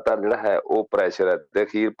ਲਗਾਤਾਰ ਜਿਹੜਾ ਹੈ ਉਹ ਪ੍ਰੈਸ਼ਰ ਹੈ, ਤੇ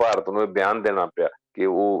ਅਖੀਰ ਭਾਰਤ ਨੂੰ ਇਹ ਬਿਆਨ ਦੇਣਾ ਪਿਆ ਕਿ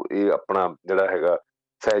ਉਹ ਇਹ ਆਪਣਾ ਜਿਹੜਾ ਹੈਗਾ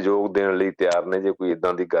ਸਹਿਯੋਗ ਦੇਣ ਲਈ ਤਿਆਰ ਨੇ ਜੇ ਕੋਈ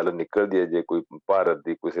ਇਦਾਂ ਦੀ ਗੱਲ ਨਿਕਲਦੀ ਹੈ, ਜੇ ਕੋਈ ਭਾਰਤ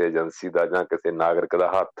ਦੀ ਕਿਸੇ ਏਜੰਸੀ ਦਾ ਜਾਂ ਕਿਸੇ ਨਾਗਰਿਕ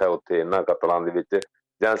ਦਾ ਹੱਥ ਹੈ ਉੱਥੇ ਇਹਨਾਂ ਕਤਲਾਂ ਦੇ ਵਿੱਚ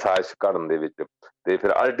ਜਾਂ ਸਾਜ਼ਿਸ਼ ਕਰਨ ਦੇ ਵਿੱਚ। ਤੇ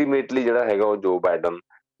ਫਿਰ ਅਲਟੀਮੇਟਲੀ ਜਿਹੜਾ ਹੈਗਾ ਉਹ ਜੋ ਬਾਈਡਨ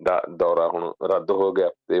ਦਾ ਦੌਰਾ ਹੁਣ ਰੱਦ ਹੋ ਗਿਆ,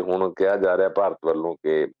 ਤੇ ਹੁਣ ਕਿਹਾ ਜਾ ਰਿਹਾ ਭਾਰਤ ਵੱਲੋਂ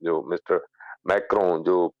ਕਿ ਜੋ ਮਿਸਟਰ ਮੈਕਰੋਂ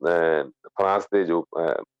ਜੋ ਫਰਾਂਸ ਦੇ ਜੋ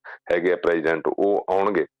ਹੈਗੇ ਆ ਪ੍ਰੈਜ਼ੀਡੈਂਟ, ਉਹ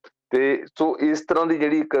ਆਉਣਗੇ। ਤੇ ਸੋ ਇਸ ਤਰ੍ਹਾਂ ਦੀ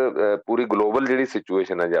ਜਿਹੜੀ ਇੱਕ ਪੂਰੀ ਗਲੋਬਲ ਜਿਹੜੀ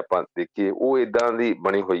ਸਿਚੁਏਸ਼ਨ ਹੈ ਜੇ ਆਪਾਂ ਦੇਖੀਏ, ਉਹ ਇਦਾਂ ਦੀ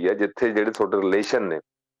ਬਣੀ ਹੋਈ ਹੈ ਜਿੱਥੇ ਜਿਹੜੇ ਤੁਹਾਡੇ ਰਿਲੇਸ਼ਨ ਨੇ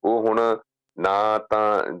ਉਹ ਹੁਣ ਨਾ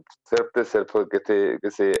ਤਾਂ ਸਿਰਫ ਤੇ ਸਿਰਫ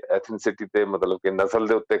ਕਿਸੇ ਐਥਨਿਸਿਟੀ ਤੇ ਮਤਲਬ ਕਿ ਨਸਲ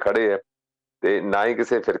ਦੇ ਉੱਤੇ ਖੜੇ ਹੈ, ਤੇ ਨਾ ਹੀ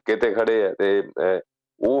ਕਿਸੇ ਫਿਰਕੇ ਤੇ ਖੜੇ ਹੈ, ਤੇ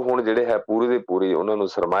ਉਹ ਹੁਣ ਜਿਹੜੇ ਹੈ ਪੂਰੀ ਦੀ ਪੂਰੀ ਉਹਨਾਂ ਨੂੰ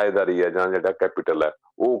ਸਰਮਾਏਦਾਰੀ ਹੈ ਜਾਂ ਜਿਹੜਾ ਕੈਪੀਟਲ ਹੈ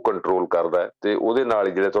ਉਹ ਕੰਟਰੋਲ ਕਰਦਾ ਹੈ, ਤੇ ਉਹਦੇ ਨਾਲ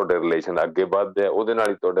ਹੀ ਜਿਹੜੇ ਤੁਹਾਡੇ ਰਿਲੇਸ਼ਨ ਅੱਗੇ ਵੱਧਦੇ ਆ, ਉਹਦੇ ਨਾਲ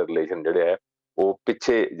ਹੀ ਤੁਹਾਡੇ ਰਿਲੇਸ਼ਨ ਜਿਹੜੇ ਹੈ ਉਹ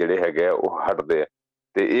ਪਿੱਛੇ ਜਿਹੜੇ ਹੈਗੇ ਆ ਉਹ ਹਟਦੇ ਆ।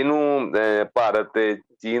 ਤੇ ਇਹਨੂੰ ਭਾਰਤ ਤੇ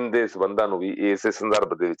ਚੀਨ ਦੇ ਸੰਬੰਧਾਂ ਨੂੰ ਵੀ ਇਸੇ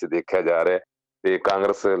ਸੰਦਰਭ ਦੇ ਵਿੱਚ ਦੇਖਿਆ ਜਾ ਰਿਹਾ, ਤੇ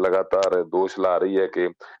ਕਾਂਗਰਸ ਲਗਾਤਾਰ ਦੋਸ਼ ਲਾ ਰਹੀ ਹੈ ਕਿ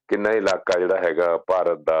ਕਿੰਨਾ ਇਲਾਕਾ ਜਿਹੜਾ ਹੈਗਾ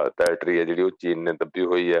ਭਾਰਤ ਦਾ ਟੈਰੀਟਰੀ ਹੈ ਜਿਹੜੀ ਉਹ ਚੀਨ ਨੇ ਦੱਬੀ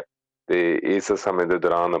ਹੋਈ ਹੈ। ਤੇ ਇਸ ਸਮੇਂ ਦੇ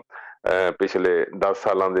ਦੌਰਾਨ ਪਿਛਲੇ 10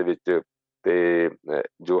 ਸਾਲਾਂ ਦੇ ਵਿੱਚ ਤੇ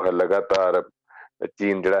ਜੋ ਹੈ ਲਗਾਤਾਰ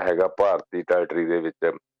ਚੀਨ ਜਿਹੜਾ ਹੈਗਾ ਭਾਰਤੀ ਟੈਰੀਟਰੀ ਦੇ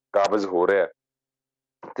ਵਿੱਚ ਕਾਬਜ਼ ਹੋ ਰਿਹਾ,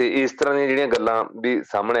 ਤੇ ਇਸ ਤਰ੍ਹਾਂ ਦੀਆਂ ਜਿਹੜੀਆਂ ਗੱਲਾਂ ਵੀ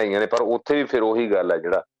ਸਾਹਮਣੇ ਆਈਆਂ ਨੇ। ਪਰ ਉੱਥੇ ਵੀ ਫਿਰ ਉਹੀ ਗੱਲ ਹੈ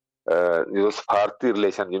ਜਿਹੜਾ ਜਦੋਂ ਸਫਾਰਤੀ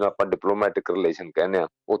ਰਿਲੇਸ਼ਨ ਜਿਹਨੂੰ ਆਪਾਂ ਡਿਪਲੋਮੈਟਿਕ ਰਿਲੇਸ਼ਨ ਕਹਿੰਦੇ ਆ,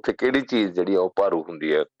 ਉੱਥੇ ਕਿਹੜੀ ਚੀਜ਼ ਜਿਹੜੀ ਆ ਉਹ ਭਾਰੂ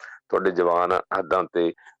ਹੁੰਦੀ ਹੈ। ਤੁਹਾਡੇ ਜਵਾਨ ਹੱਦਾਂ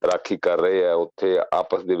ਤੇ ਰਾਖੀ ਕਰ ਰਹੇ ਆ, ਉੱਥੇ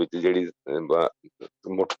ਆਪਸ ਦੇ ਵਿੱਚ ਜਿਹੜੀ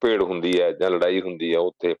ਮੁੱਠਭੇੜ ਹੁੰਦੀ ਹੈ ਜਾਂ ਲੜਾਈ ਹੁੰਦੀ ਹੈ,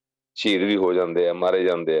 ਉੱਥੇ ਸ਼ਹੀਦ ਵੀ ਹੋ ਜਾਂਦੇ ਆ, ਮਾਰੇ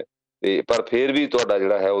ਜਾਂਦੇ ਆ, ਤੇ ਪਰ ਫਿਰ ਵੀ ਤੁਹਾਡਾ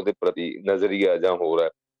ਜਿਹੜਾ ਹੈ ਉਹਦੇ ਪ੍ਰਤੀ ਨਜ਼ਰੀਆ ਜਾਂ ਹੋਰ ਹੈ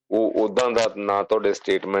ਉਹ ਉਦਾਂ ਦਾ ਨਾ ਤੁਹਾਡੇ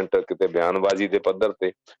ਸਟੇਟਮੈਂਟ ਕਿਤੇ ਬਿਆਨਬਾਜ਼ੀ ਦੇ ਪੱਧਰ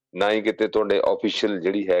ਤੇ, ਨਾ ਹੀ ਕਿਤੇ ਤੁਹਾਡੇ ਆਫੀਸ਼ੀਅਲ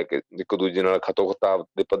ਜਿਹੜੀ ਹੈ ਕਿ ਇੱਕ ਦੂਜੇ ਨਾਲ ਖਤੋ ਖਤਾਬ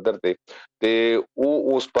ਦੇ ਪੱਧਰ ਤੇ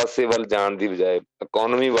ਉਹ ਉਸ ਪਾਸੇ ਵੱਲ ਜਾਣ ਦੀ ਬਜਾਏ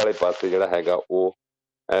ਇਕੋਨਮੀ ਵਾਲੇ ਪਾਸੇ ਜਿਹੜਾ ਹੈਗਾ ਉਹ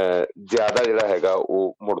ਜ਼ਿਆਦਾ ਜਿਹੜਾ ਹੈਗਾ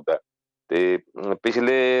ਉਹ ਮੁੜਦਾ। ਤੇ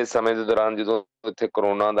ਪਿਛਲੇ ਸਮੇਂ ਦੇ ਦੌਰਾਨ ਜਦੋਂ ਇੱਥੇ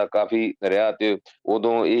ਕਰੋਨਾ ਦਾ ਕਾਫੀ ਰਿਹਾ, ਤੇ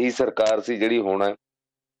ਉਦੋਂ ਇਹੀ ਸਰਕਾਰ ਸੀ ਜਿਹੜੀ ਹੁਣ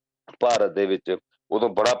ਭਾਰਤ ਦੇ ਵਿੱਚ, ਉਦੋਂ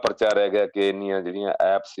ਬੜਾ ਪ੍ਰਚਾਰ ਰਹਿ ਗਿਆ ਕਿ ਇੰਨੀਆਂ ਜਿਹੜੀਆਂ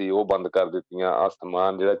ਐਪ ਸੀ ਉਹ ਬੰਦ ਕਰ ਦਿੱਤੀਆਂ, ਆਹ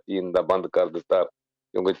ਸਮਾਨ ਜਿਹੜਾ ਚੀਨ ਦਾ ਬੰਦ ਕਰ ਦਿੱਤਾ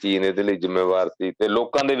ਕਿਉਂਕਿ ਚੀਨ ਇਹਦੇ ਲਈ ਜ਼ਿੰਮੇਵਾਰ ਸੀ। ਤੇ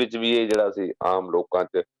ਲੋਕਾਂ ਦੇ ਵਿੱਚ ਵੀ ਇਹ ਜਿਹੜਾ ਸੀ ਆਮ ਲੋਕਾਂ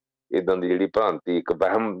 'ਚ ਇਦਾਂ ਦੀ ਜਿਹੜੀ ਭ੍ਰਾਂਤੀ, ਇੱਕ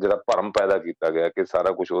ਵਹਿਮ ਜਿਹੜਾ ਭਰਮ ਪੈਦਾ ਕੀਤਾ ਗਿਆ ਕਿ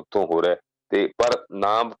ਸਾਰਾ ਕੁਛ ਉੱਥੋਂ ਹੋ ਰਿਹਾ, ਤੇ ਪਰ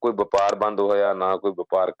ਨਾ ਕੋਈ ਵਪਾਰ ਬੰਦ ਹੋਇਆ, ਨਾ ਕੋਈ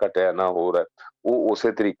ਵਪਾਰ ਘਟਿਆ, ਨਾ ਹੋਰ ਹੈ, ਉਹ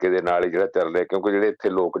ਉਸੇ ਤਰੀਕੇ ਦੇ ਨਾਲ ਹੀ ਜਿਹੜਾ ਚੱਲ ਰਿਹਾ। ਕਿਉਂਕਿ ਜਿਹੜੇ ਇੱਥੇ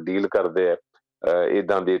ਲੋਕ ਡੀਲ ਕਰਦੇ ਆ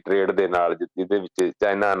ਇਦਾਂ ਦੀ ਟ੍ਰੇਡ ਦੇ ਨਾਲ ਜਿਹਦੇ ਵਿੱਚ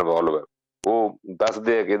ਚਾਈਨਾ ਇਨਵੋਲਵ ਹੈ, ਉਹ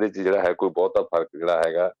ਦੱਸਦੇ ਆ ਕਿ ਇਹਦੇ 'ਚ ਜਿਹੜਾ ਹੈ ਕੋਈ ਬਹੁਤਾ ਫਰਕ ਜਿਹੜਾ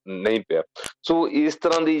ਹੈਗਾ ਨਹੀਂ ਪਿਆ। ਸੋ ਇਸ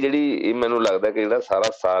ਤਰ੍ਹਾਂ ਦੀ ਜਿਹੜੀ ਮੈਨੂੰ ਲੱਗਦਾ ਕਿ ਜਿਹੜਾ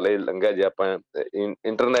ਸਾਰਾ ਸਾਲ ਇਹ ਲੰਘਿਆ, ਜੇ ਆਪਾਂ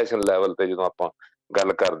ਇੰਟਰਨੈਸ਼ਨਲ ਲੈਵਲ ਤੇ ਜਦੋਂ ਆਪਾਂ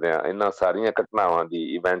ਗੱਲ ਕਰਦੇ ਹਾਂ ਇਹਨਾਂ ਸਾਰੀਆਂ ਘਟਨਾਵਾਂ ਦੀ,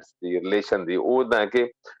 ਇਵੈਂਟਸ ਦੀ, ਰਿਲੇਸ਼ਨ ਦੀ, ਉਹ ਤਾਂ ਕਿ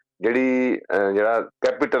ਜਿਹੜੀ ਜਿਹੜਾ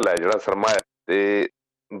ਕੈਪੀਟਲ ਹੈ, ਜਿਹੜਾ ਸਰਮਾਇਆ, ਤੇ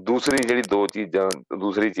ਦੂਸਰੀ ਜਿਹੜੀ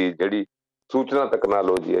ਦੂਸਰੀ ਚੀਜ਼ ਜਿਹੜੀ ਸੂਚਨਾ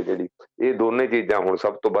ਤਕਨਾਲੋਜੀ ਹੈ, ਜਿਹੜੀ ਇਹ ਦੋਨੇ ਚੀਜ਼ਾਂ ਹੁਣ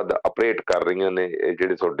ਸਭ ਤੋਂ ਵੱਧ ਆਪਰੇਟ ਕਰ ਰਹੀਆਂ ਨੇ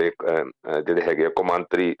ਜਿਹੜੇ ਤੁਹਾਡੇ ਜਿਹੜੇ ਹੈਗੇ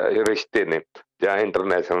ਕੌਮਾਂਤਰੀ ਰਿਸ਼ਤੇ ਨੇ ਜਾਂ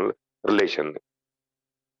ਇੰਟਰਨੈਸ਼ਨਲ ਰਿਲੇਸ਼ਨ ਨੇ।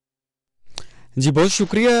 ਜੀ ਬਹੁਤ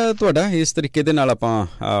ਸ਼ੁਕਰੀਆ ਤੁਹਾਡਾ। ਇਸ ਤਰੀਕੇ ਦੇ ਨਾਲ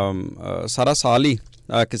ਆਪਾਂ ਸਾਰਾ ਸਾਲ ਹੀ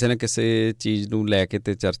ਕਿਸੇ ਨਾ ਕਿਸੇ ਚੀਜ਼ ਨੂੰ ਲੈ ਕੇ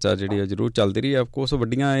ਤੇ ਚਰਚਾ ਜਿਹੜੀ ਆ ਜ਼ਰੂਰ ਚੱਲਦੀ ਰਹੀ। ਅਫਕੋਰਸ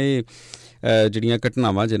ਵੱਡੀਆਂ ਇਹ ਜਿਹੜੀਆਂ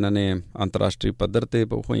ਘਟਨਾਵਾਂ ਜਿਨ੍ਹਾਂ ਨੇ ਅੰਤਰਰਾਸ਼ਟਰੀ ਪੱਧਰ 'ਤੇ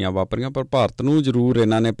ਹੋਈਆਂ ਵਾਪਰੀਆਂ, ਪਰ ਭਾਰਤ ਨੂੰ ਜ਼ਰੂਰ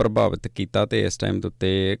ਇਹਨਾਂ ਨੇ ਪ੍ਰਭਾਵਿਤ ਕੀਤਾ ਤੇ ਇਸ ਟਾਈਮ ਦੇ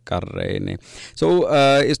ਉੱਤੇ ਕਰ ਰਹੇ ਨੇ। ਸੋ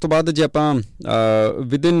ਇਸ ਤੋਂ ਬਾਅਦ ਜੇ ਆਪਾਂ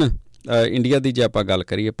ਵਿਦਿਨ ਇੰਡੀਆ ਦੀ ਜੇ ਆਪਾਂ ਗੱਲ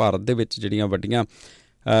ਕਰੀਏ, ਭਾਰਤ ਦੇ ਵਿੱਚ ਜਿਹੜੀਆਂ ਵੱਡੀਆਂ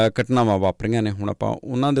ਘਟਨਾਵਾਂ ਵਾਪਰੀਆਂ ਨੇ, ਹੁਣ ਆਪਾਂ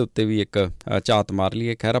ਉਹਨਾਂ ਦੇ ਉੱਤੇ ਵੀ ਇੱਕ ਝਾਤ ਮਾਰ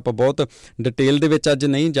ਲਈਏ। ਖੈਰ ਆਪਾਂ ਬਹੁਤ ਡਿਟੇਲ ਦੇ ਵਿੱਚ ਅੱਜ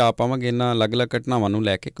ਨਹੀਂ ਜਾ ਪਾਵਾਂਗੇ ਇਹਨਾਂ ਅਲੱਗ-ਅਲੱਗ ਘਟਨਾਵਾਂ ਨੂੰ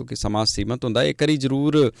ਲੈ ਕੇ, ਕਿਉਂਕਿ ਸਮਾਂ ਸੀਮਤ ਹੁੰਦਾ। ਇੱਕ ਵਾਰੀ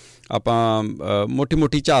ਜ਼ਰੂਰ ਆਪਾਂ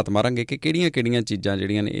ਮੋਟੀ ਝਾਤ ਮਾਰਾਂਗੇ ਕਿ ਕਿਹੜੀਆਂ ਚੀਜ਼ਾਂ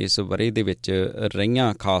ਜਿਹੜੀਆਂ ਨੇ ਇਸ ਵਰ੍ਹੇ ਦੇ ਵਿੱਚ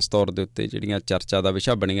ਰਹੀਆਂ, ਖਾਸ ਤੌਰ ਦੇ ਉੱਤੇ ਜਿਹੜੀਆਂ ਚਰਚਾ ਦਾ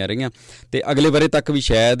ਵਿਸ਼ਾ ਬਣੀਆਂ ਰਹੀਆਂ ਅਤੇ ਅਗਲੇ ਵਰ੍ਹੇ ਤੱਕ ਵੀ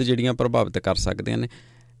ਸ਼ਾਇਦ ਜਿਹੜੀਆਂ ਪ੍ਰਭਾਵਿਤ ਕਰ ਸਕਦੀਆਂ ਨੇ।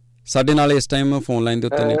 ਸਾਡੇ ਨਾਲ ਇਸ ਟਾਈਮ ਫੋਨ ਲਾਈਨ ਦੇ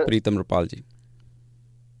ਉੱਤੇ ਨੇ ਪ੍ਰੀਤਮ ਰੁਪਾਲ ਜੀ।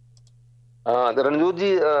 ਹਾਂ ਰਣਜੋਤ ਜੀ,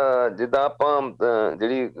 ਜਿੱਦਾਂ ਆਪਾਂ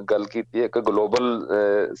ਜਿਹੜੀ ਗੱਲ ਕੀਤੀ ਹੈ ਇੱਕ ਗਲੋਬਲ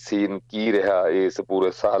ਸੀਨ ਕੀ ਰਿਹਾ ਇਸ ਪੂਰੇ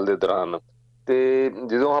ਸਾਲ ਦੇ ਦੌਰਾਨ, ਤੇ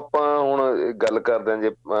ਜਦੋਂ ਆਪਾਂ ਹੁਣ ਗੱਲ ਕਰਦੇ ਹਾਂ ਜੇ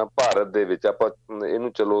ਭਾਰਤ ਦੇ ਵਿੱਚ ਆਪਾਂ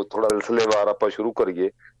ਇਹਨੂੰ ਚਲੋ ਥੋੜਾ ਸਿਲਸਿਲੇਵਾਰ ਆਪਾਂ ਸ਼ੁਰੂ ਕਰੀਏ।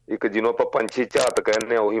 ਇੱਕ ਜਿਹਨੂੰ ਆਪਾਂ ਪੰਛੀ ਝਾਤ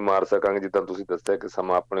ਕਹਿੰਦੇ ਹਾਂ ਉਹੀ ਮਾਰ ਸਕਾਂਗੇ, ਜਿੱਦਾਂ ਤੁਸੀਂ ਦੱਸਿਆ ਕਿ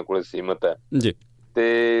ਸਮਾਂ ਆਪਣੇ ਕੋਲੇ ਸੀਮਤ ਹੈ। ਜੀ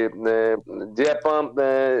ਤੇ ਜੇ ਆਪਾਂ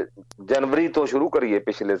ਜਨਵਰੀ ਤੋਂ ਸ਼ੁਰੂ ਕਰੀਏ,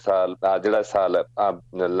 ਪਿਛਲੇ ਸਾਲ ਜਿਹੜਾ ਸਾਲ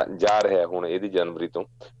ਜਾ ਰਿਹਾ ਹੁਣ ਇਹਦੀ ਜਨਵਰੀ ਤੋਂ,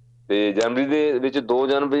 ਤੇ ਜਨਵਰੀ ਦੇ ਵਿੱਚ 2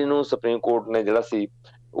 ਜਨਵਰੀ ਨੂੰ ਸੁਪਰੀਮ ਕੋਰਟ ਨੇ ਜਿਹੜਾ ਸੀ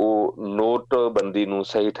ਉਹ ਨੋਟਬੰਦੀ ਨੂੰ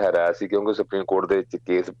ਸਹੀ ਠਹਿਰਾਇਆ ਸੀ, ਕਿਉਂਕਿ ਸੁਪਰੀਮ ਕੋਰਟ ਦੇ ਵਿੱਚ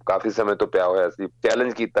ਕੇਸ ਕਾਫੀ ਸਮੇਂ ਤੋਂ ਪਿਆ ਹੋਇਆ ਸੀ।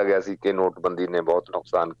 ਚੈਲੰਜ ਕੀਤਾ ਗਿਆ ਸੀ ਕਿ ਨੋਟਬੰਦੀ ਨੇ ਬਹੁਤ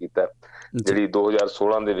ਨੁਕਸਾਨ ਕੀਤਾ, ਜੀ ਜਿਹੜੀ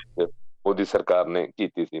 2016 ਦੇ ਵਿੱਚ ਮੋਦੀ ਸਰਕਾਰ ਨੇ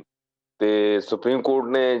ਕੀਤੀ ਸੀ। ਤੇ ਸੁਪਰੀਮ ਕੋਰਟ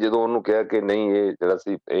ਨੇ ਜਦੋਂ ਉਹਨੂੰ ਕਿਹਾ ਕਿ ਨਹੀਂ ਇਹ ਜਿਹੜਾ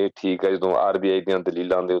ਸੀ ਇਹ ਠੀਕ ਹੈ, ਜਦੋਂ RBI ਦੀਆਂ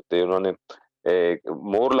ਦਲੀਲਾਂ ਦੇ ਉੱਤੇ ਉਹਨਾਂ ਨੇ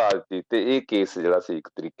ਮੋਹਰ ਲਾ ਦਿੱਤੀ, ਤੇ ਇਹ ਕੇਸ ਜਿਹੜਾ ਸੀ ਇੱਕ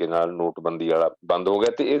ਤਰੀਕੇ ਨਾਲ ਨੋਟਬੰਦੀ ਵਾਲਾ ਬੰਦ ਹੋ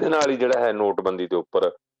ਗਿਆ। ਤੇ ਇਹਦੇ ਨਾਲ ਹੀ ਜਿਹੜਾ ਹੈ ਨੋਟਬੰਦੀ ਦੇ ਉੱਪਰ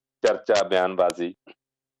ਚਰਚਾ, ਬਿਆਨਬਾਜ਼ੀ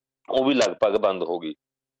ਉਹ ਵੀ ਲਗਭਗ ਬੰਦ ਹੋ ਗਈ।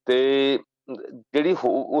 ਤੇ ਜਿਹੜੀ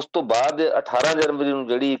ਉਸ ਤੋਂ ਬਾਅਦ 18 ਜਨਵਰੀ ਨੂੰ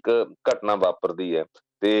ਜਿਹੜੀ ਇੱਕ ਘਟਨਾ ਵਾਪਰਦੀ ਹੈ,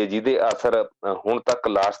 ਤੇ ਜਿਹਦੇ ਅਸਰ ਹੁਣ ਤੱਕ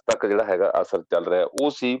ਲਾਸਟ ਤੱਕ ਜਿਹੜਾ ਹੈਗਾ ਅਸਰ ਚੱਲ ਰਿਹਾ, ਉਹ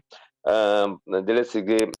ਸੀ ਜਿਹੜੇ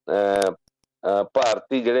ਸੀਗੇ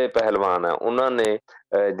ਭਾਰਤੀ ਜਿਹੜੇ ਪਹਿਲਵਾਨ ਆ ਉਹਨਾਂ ਨੇ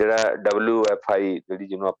ਜਿਹੜਾ WFI ਜਿਹੜੀ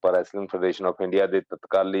ਜਿਹਨੂੰ ਆਪਾਂ ਰੈਸਲਿੰਗ ਫੈਡਰੇਸ਼ਨ ਆਫ ਇੰਡੀਆ ਦੇ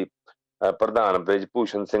ਤਤਕਾਲੀ ਪ੍ਰਧਾਨ ਬ੍ਰਿਜ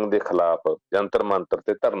ਭੂਸ਼ਣ ਸਿੰਘ ਦੇ ਖਿਲਾਫ ਜੰਤਰ ਮੰਤਰ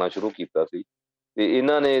ਤੇ ਧਰਨਾ ਸ਼ੁਰੂ ਕੀਤਾ ਸੀ। ਤੇ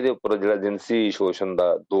ਇਹਨਾਂ ਨੇ ਇਹਦੇ ਉੱਪਰ ਜਿਹੜਾ ਜਿਨਸੀ ਸ਼ੋਸ਼ਣ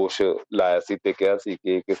ਦਾ ਦੋਸ਼ ਲਾਇਆ ਸੀ, ਤੇ ਕਿਹਾ ਸੀ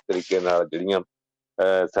ਕਿ ਕਿਸ ਤਰੀਕੇ ਨਾਲ ਜਿਹੜੀਆਂ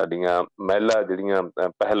ਸਾਡੀਆਂ ਮਹਿਲਾ ਜਿਹੜੀਆਂ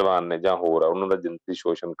ਪਹਿਲਵਾਨ ਨੇ ਜਾਂ ਹੋਰ ਆ ਉਹਨਾਂ ਦਾ ਜਿਨਸੀ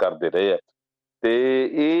ਸ਼ੋਸ਼ਣ ਕਰਦੇ ਰਹੇ ਆ। ਤੇ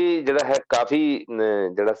ਇਹ ਜਿਹੜਾ ਹੈ ਕਾਫੀ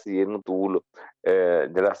ਜਿਹੜਾ ਸੀ ਇਹਨੂੰ ਤੂਲ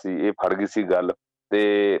ਜਿਹੜਾ ਸੀ ਇਹ ਫੜ ਗਈ ਸੀ ਗੱਲ,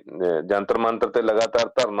 ਤੇ ਜੰਤਰ ਮੰਤਰ ਤੇ ਲਗਾਤਾਰ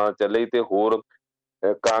ਧਰਨਾ ਚੱਲੇ, ਤੇ ਹੋਰ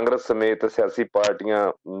ਕਾਂਗਰਸ ਸਮੇਤ ਸਿਆਸੀ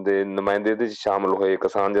ਪਾਰਟੀਆਂ ਦੇ ਨੁਮਾਇੰਦੇ ਇਹਦੇ ਚ ਸ਼ਾਮਲ ਹੋਏ,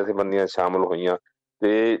 ਕਿਸਾਨ ਜਥੇਬੰਦੀਆਂ ਸ਼ਾਮਲ ਹੋਈਆਂ।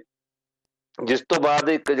 ਤੇ ਜਿਸ ਤੋਂ ਬਾਅਦ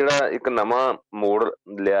ਇੱਕ ਨਵਾਂ ਮੋੜ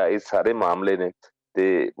ਲਿਆ ਇਸ ਸਾਰੇ ਮਾਮਲੇ ਨੇ,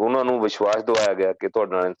 ਤੇ ਉਹਨਾਂ ਨੂੰ ਵਿਸ਼ਵਾਸ ਦਿਵਾਇਆ ਗਿਆ ਕਿ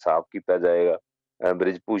ਤੁਹਾਡੇ ਨਾਲ ਇਨਸਾਫ ਕੀਤਾ ਜਾਏਗਾ।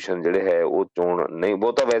 ਬ੍ਰਿਜ ਭੂਸ਼ਣ ਜਿਹੜੇ ਹੈ ਉਹ ਚੋਣ ਨਹੀਂ,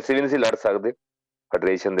 ਉਹ ਤਾਂ ਵੈਸੇ ਵੀ ਨਹੀਂ ਸੀ ਲੜ ਸਕਦੇ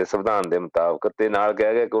ਫੈਡਰੇਸ਼ਨ ਦੇ ਸੰਵਿਧਾਨ ਦੇ ਮੁਤਾਬਕ, ਤੇ ਨਾਲ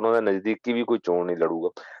ਕਿਹਾ ਗਿਆ ਕਿ ਉਹਨਾਂ ਦਾ ਨਜ਼ਦੀਕੀ ਵੀ ਕੋਈ ਚੋਣ ਨਹੀਂ ਲੜੂਗਾ।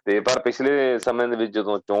 ਤੇ ਪਰ ਪਿਛਲੇ ਸਮੇਂ ਦੇ ਵਿੱਚ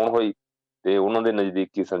ਜਦੋਂ ਚੋਣ ਹੋਈ ਤੇ ਉਹਨਾਂ ਦੇ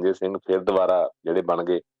ਨਜ਼ਦੀਕੀ ਸੰਜੇ ਸਿੰਘ ਫਿਰ ਦੁਬਾਰਾ ਜਿਹੜੇ ਬਣ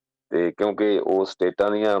ਗਏ, ਤੇ ਕਿਉਂਕਿ ਉਹ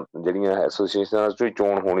ਸਟੇਟਾਂ ਦੀਆਂ ਜਿਹੜੀਆਂ ਐਸੋਸੀਏਸ਼ਨਾਂ ਚ ਵੀ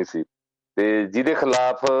ਚੋਣ ਹੋਣੀ ਸੀ, ਤੇ ਜਿਹਦੇ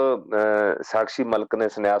ਖਿਲਾਫ ਸਾਕਸ਼ੀ ਮਲਿਕ ਨੇ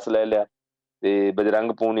ਸੰਨਿਆਸ ਲੈ ਲਿਆ, ਤੇ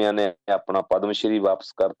ਬਜਰੰਗ ਪੂਨੀਆ ਨੇ ਆਪਣਾ ਪਦਮ ਸ਼੍ਰੀ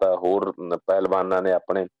ਵਾਪਸ ਕਰਤਾ, ਹੋਰ ਪਹਿਲਵਾਨਾਂ ਨੇ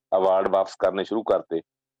ਆਪਣੇ ਅਵਾਰਡ ਵਾਪਸ ਕਰਨੇ ਸ਼ੁਰੂ ਕਰਤੇ।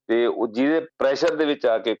 ਤੇ ਉਹ ਜਿਹਦੇ ਪ੍ਰੈਸ਼ਰ ਦੇ ਵਿੱਚ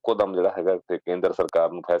ਆ ਕੇ ਇੱਕੋ ਦਮ ਜਿਹੜਾ ਹੈਗਾ ਤੇ ਕੇਂਦਰ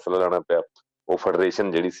ਸਰਕਾਰ ਨੂੰ ਫੈਸਲਾ ਲੈਣਾ ਪਿਆ, ਉਹ ਫੈਡਰੇਸ਼ਨ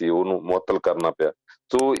ਜਿਹੜੀ ਸੀ ਉਹਨੂੰ ਮੁਅੱਤਲ ਕਰਨਾ ਪਿਆ।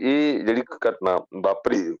 ਸੋ ਇਹ ਜਿਹੜੀ ਘਟਨਾ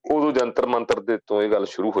ਵਾਪਰੀ ਉਦੋਂ ਜੰਤਰ ਮੰਤਰ ਦੇ ਤੋਂ ਇਹ ਗੱਲ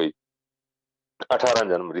ਸ਼ੁਰੂ ਹੋਈ 18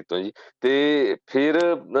 ਜਨਵਰੀ ਤੋਂ ਜੀ। ਤੇ ਫਿਰ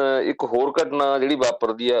ਇੱਕ ਹੋਰ ਘਟਨਾ ਜਿਹੜੀ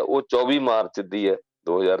ਵਾਪਰਦੀ ਹੈ ਉਹ 24 ਮਾਰਚ ਦੀ ਹੈ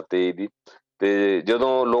 2023 ਦੀ। ਤੇ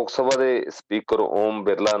ਜਦੋਂ ਲੋਕ ਸਭਾ ਦੇ ਸਪੀਕਰ ਓਮ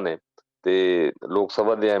ਬਿਰਲਾ ਨੇ ਤੇ ਲੋਕ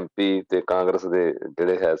ਸਭਾ ਦੇ MP ਤੇ ਕਾਂਗਰਸ ਦੇ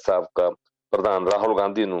ਜਿਹੜੇ ਹੈ ਸਾਬਕਾ ਪ੍ਰਧਾਨ ਰਾਹੁਲ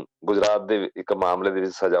ਗਾਂਧੀ ਨੂੰ ਗੁਜਰਾਤ ਦੇ ਇੱਕ ਮਾਮਲੇ ਦੇ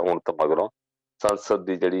ਵਿੱਚ ਸਜ਼ਾ ਹੋਣ ਤੋਂ ਮਗਰੋਂ ਸੰਸਦ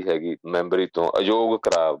ਦੀ ਜਿਹੜੀ ਹੈਗੀ ਮੈਂਬਰੀ ਤੋਂ ਅਯੋਗ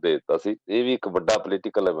ਕਰਾਰ ਦੇ ਦਿੱਤਾ ਸੀ। ਇਹ ਵੀ ਇੱਕ ਵੱਡਾ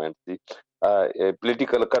ਪੋਲੀਟੀਕਲ ਇਵੈਂਟ ਸੀ,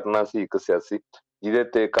 ਪੋਲੀਟੀਕਲ ਘਟਨਾ ਸੀ ਇੱਕ ਸਿਆਸੀ, ਜਿਹਦੇ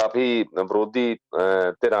ਤੇ ਕਾਫੀ ਵਿਰੋਧੀ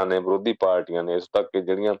ਧਿਰਾਂ ਨੇ, ਵਿਰੋਧੀ ਪਾਰਟੀਆਂ ਨੇ, ਇਸ ਤੱਕ ਕਿ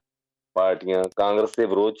ਜਿਹੜੀਆਂ ਪਾਰਟੀਆਂ ਕਾਂਗਰਸ ਦੇ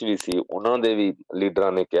ਵਿਰੋਧ ਚ ਵੀ ਸੀ ਉਹਨਾਂ ਦੇ ਵੀ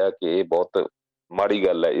ਲੀਡਰਾਂ ਨੇ ਕਿਹਾ ਕਿ ਇਹ ਬਹੁਤ ਮਾੜੀ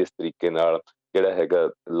ਗੱਲ ਹੈ ਇਸ ਤਰੀਕੇ ਨਾਲ ਜਿਹੜਾ ਹੈਗਾ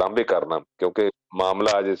ਲਾਂਭੇ ਕਰਨਾ, ਕਿਉਂਕਿ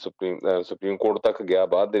ਮਾਮਲਾ ਅਜੇ ਸੁਪਰੀਮ ਕੋਰਟ ਤੱਕ ਗਿਆ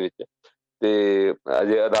ਬਾਅਦ ਦੇ ਵਿੱਚ, ਤੇ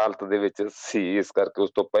ਅਜੇ ਅਦਾਲਤ ਦੇ ਵਿੱਚ ਸੀ, ਇਸ ਕਰਕੇ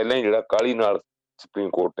ਉਸ ਤੋਂ ਪਹਿਲਾਂ ਹੀ ਜਿਹੜਾ ਕਾਹਲੀ ਨਾਲ ਸੁਪਰੀਮ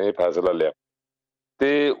ਕੋਰਟ ਨੇ ਇਹ ਫੈਸਲਾ ਲਿਆ।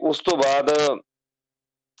 ਤੇ ਉਸ ਤੋਂ ਬਾਅਦ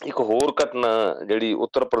ਇੱਕ ਹੋਰ ਘਟਨਾ ਜਿਹੜੀ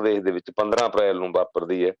ਉੱਤਰ ਪ੍ਰਦੇਸ਼ ਦੇ ਵਿੱਚ 15 ਅਪ੍ਰੈਲ ਨੂੰ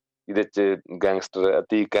ਵਾਪਰਦੀ ਹੈ, ਜਿਹਦੇ ਚ ਗੈਂਗਸਟਰ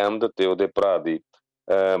ਅਤੀਕ ਅਹਿਮਦ ਤੇ ਉਹਦੇ ਭਰਾ ਦੀ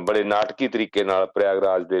ਬੜੇ ਨਾਟਕੀ ਤਰੀਕੇ ਨਾਲ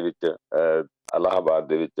ਪ੍ਰਯਾਗਰਾਜ ਦੇ ਵਿੱਚ ਇਲਾਹਾਬਾਦ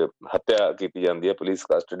ਦੇ ਵਿੱਚ ਹੱਤਿਆ ਕੀਤੀ ਜਾਂਦੀ ਹੈ, ਪੁਲਿਸ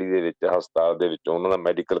ਕਸਟਡੀ ਦੇ ਵਿੱਚ ਹਸਪਤਾਲ ਦੇ ਵਿੱਚ ਉਹਨਾਂ ਦਾ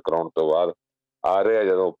ਮੈਡੀਕਲ ਕਰਾਉਣ ਤੋਂ ਬਾਅਦ ਆ ਰਿਹਾ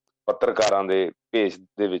ਜਦੋਂ ਪੱਤਰਕਾਰਾਂ ਦੇ ਭੇਸ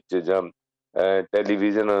ਦੇ ਵਿੱਚ ਜਾਂ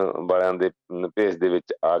ਟੈਲੀਵਿਜ਼ਨ ਵਾਲਿਆਂ ਦੇ ਭੇਸ ਦੇ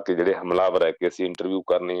ਵਿੱਚ ਆ ਕੇ ਜਿਹੜੇ ਹਮਲਾਵਰ ਹੈ ਕਿ ਅਸੀਂ ਇੰਟਰਵਿਊ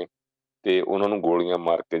ਕਰਨੀ ਹੈ, ਤੇ ਉਹਨਾਂ ਨੂੰ ਗੋਲੀਆਂ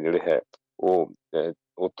ਮਾਰ ਕੇ ਜਿਹੜੇ ਹੈ ਉਹ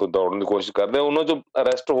ਉੱਥੋਂ ਦੌੜਨ ਦੀ ਕੋਸ਼ਿਸ਼ ਕਰਦੇ ਆ, ਉਹਨਾਂ ਚੋਂ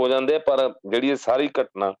ਅਰੈਸਟ ਹੋ ਜਾਂਦੇ ਆ। ਪਰ ਜਿਹੜੀ ਇਹ ਸਾਰੀ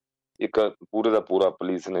ਘਟਨਾ ਇੱਕ ਪੂਰੇ ਦਾ ਪੂਰਾ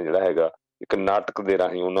ਪੁਲਿਸ ਨੇ ਜਿਹੜਾ ਹੈਗਾ ਇੱਕ ਨਾਟਕ ਦੇ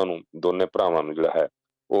ਰਾਹੀਂ ਉਹਨਾਂ ਨੂੰ ਦੋਨੇ ਭਰਾਵਾਂ ਨੂੰ ਜਿਹੜਾ ਹੈ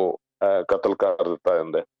ਉਹ ਕਤਲ ਕਰ ਦਿੱਤਾ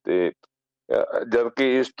ਜਾਂਦਾ। ਤੇ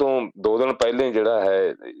ਜਦਕਿ ਇਸ ਤੋਂ 2 ਦਿਨ ਪਹਿਲਾਂ ਜਿਹੜਾ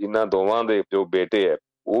ਹੈ ਇਹਨਾਂ ਦੋਵਾਂ ਦੇ ਜੋ ਬੇਟੇ ਹੈ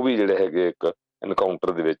ਉਹ ਵੀ ਜਿਹੜੇ ਹੈਗੇ ਇੱਕ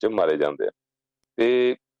ਐਨਕਾਊਂਟਰ ਦੇ ਵਿੱਚ ਮਾਰੇ ਜਾਂਦੇ ਆ।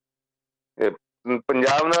 ਤੇ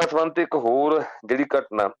ਪੰਜਾਬ ਨਾਲ ਸੰਬੰਧਿਤ ਇੱਕ ਹੋਰ ਜਿਹੜੀ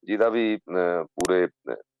ਘਟਨਾ ਜਿਹਦਾ ਵੀ ਪੂਰੇ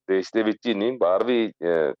ਦੇਸ਼ ਦੇ ਵਿੱਚ ਹੀ ਨਹੀਂ ਬਾਹਰ ਵੀ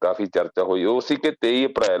ਕਾਫੀ ਚਰਚਾ ਹੋਈ, ਉਹ ਸੀ ਕਿ 23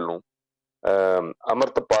 ਅਪ੍ਰੈਲ ਨੂੰ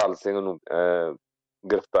ਅਮਰਤਪਾਲ ਸਿੰਘ ਨੂੰ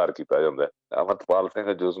ਗ੍ਰਿਫਤਾਰ ਕੀਤਾ ਜਾਂਦਾ ਹੈ। ਅਮਰਤਪਾਲ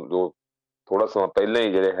ਸਿੰਘ ਜੋ ਥੋੜਾ ਸਮਾਂ ਪਹਿਲਾਂ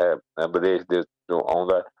ਹੀ ਜਿਹੜੇ ਹੈ ਵਿਦੇਸ਼ ਦੇ ਵਿੱਚੋਂ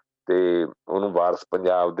ਆਉਂਦਾ ਤੇ ਉਹਨੂੰ ਵਾਰਸ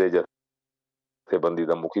ਪੰਜਾਬ ਦੇ ਜਥੇਬੰਦੀ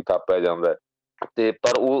ਦਾ ਮੁਖੀ ਥਾਪਿਆ ਜਾਂਦਾ, ਤੇ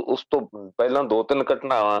ਪਰ ਉਹ ਉਸ ਤੋਂ ਪਹਿਲਾਂ 2-3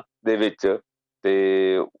 ਘਟਨਾਵਾਂ ਦੇ ਵਿੱਚ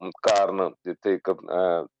ਤੇ ਕਾਰਨ ਜਿੱਥੇ ਇੱਕ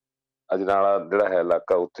ਅਜਨਾਲਾ ਜਿਹੜਾ ਹੈ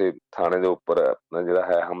ਇਲਾਕਾ, ਉੱਥੇ ਥਾਣੇ ਦੇ ਉੱਪਰ ਜਿਹੜਾ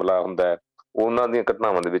ਹੈ ਹਮਲਾ ਹੁੰਦਾ ਹੈ। ਉਹਨਾਂ ਦੀਆਂ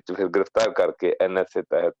ਘਟਨਾਵਾਂ ਦੇ ਵਿੱਚ ਫਿਰ ਗ੍ਰਿਫਤਾਰ ਕਰਕੇ NSA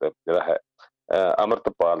ਤਹਿਤ ਜਿਹੜਾ ਹੈ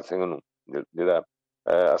ਅੰਮ੍ਰਿਤਪਾਲ ਸਿੰਘ ਨੂੰ ਜਿਹੜਾ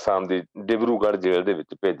ਅਸਾਮ ਦੀ ਡਿਬਰੂਗੜ੍ਹ ਜੇਲ੍ਹ ਦੇ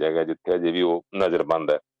ਵਿੱਚ ਭੇਜਿਆ ਗਿਆ, ਜਿੱਥੇ ਅਜੇ ਵੀ ਉਹ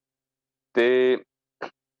ਨਜ਼ਰਬੰਦ ਹੈ। ਤੇ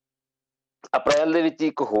ਅਪ੍ਰੈਲ ਦੇ ਵਿੱਚ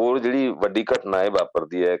ਇੱਕ ਹੋਰ ਜਿਹੜੀ ਵੱਡੀ ਘਟਨਾ ਇਹ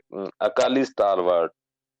ਵਾਪਰਦੀ ਹੈ, ਅਕਾਲੀ ਸਟਾਲਵਰਟ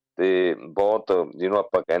ਤੇ ਬਹੁਤ ਜਿਹਨੂੰ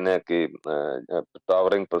ਆਪਾਂ ਕਹਿੰਦੇ ਹਾਂ ਕਿ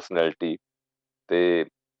ਟਾਵਰਿੰਗ ਪਰਸਨੈਲਿਟੀ ਤੇ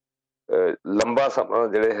ਲੰਬਾ ਸਮਾਂ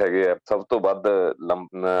ਜਿਹੜੇ ਹੈਗੇ ਆ, ਸਭ ਤੋਂ ਵੱਧ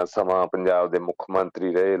ਸਮਾਂ ਪੰਜਾਬ ਦੇ ਮੁੱਖ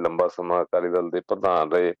ਮੰਤਰੀ ਰਹੇ, ਲੰਬਾ ਸਮਾਂ ਅਕਾਲੀ ਦਲ ਦੇ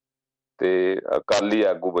ਪ੍ਰਧਾਨ ਰਹੇ ਤੇ ਅਕਾਲੀ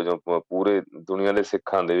ਆਗੂ ਵਜੋਂ ਪੂਰੇ ਦੁਨੀਆ ਦੇ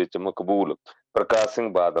ਸਿੱਖਾਂ ਦੇ ਵਿੱਚ ਮਕਬੂਲ ਪ੍ਰਕਾਸ਼ ਸਿੰਘ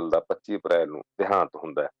ਬਾਦਲ ਦਾ 25 ਅਪ੍ਰੈਲ ਨੂੰ ਦੇਹਾਂਤ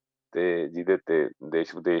ਹੁੰਦਾ ਹੈ, ਤੇ ਜਿਹਦੇ ਤੇ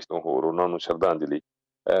ਦੇਸ਼ ਵਿਦੇਸ਼ ਤੋਂ ਹੋਰ ਉਹਨਾਂ ਨੂੰ ਸ਼ਰਧਾਂਜਲੀ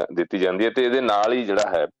ਦਿੱਤੀ ਜਾਂਦੀ ਹੈ। ਤੇ ਇਹਦੇ ਨਾਲ ਹੀ ਜਿਹੜਾ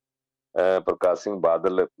ਹੈ ਪ੍ਰਕਾਸ਼ ਸਿੰਘ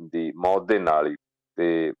ਬਾਦਲ ਦੀ ਮੌਤ ਦੇ ਨਾਲ ਹੀ ਤੇ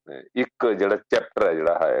ਇੱਕ ਜਿਹੜਾ ਚੈਪਟਰ ਹੈ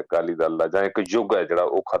ਜਿਹੜਾ ਹੈ ਅਕਾਲੀ ਦਲ ਦਾ, ਜਾਂ ਇੱਕ ਯੁੱਗ ਹੈ ਜਿਹੜਾ,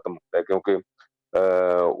 ਉਹ ਖਤਮ ਹੁੰਦਾ, ਕਿਉਂਕਿ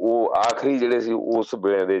ਉਹ ਆਖਰੀ ਜਿਹੜੇ ਸੀ ਉਸ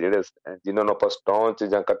ਵੇਲੇ ਦੇ ਜਿਹੜੇ ਜਿਨ੍ਹਾਂ ਨੂੰ ਆਪਾਂ ਸਟੌਂਚ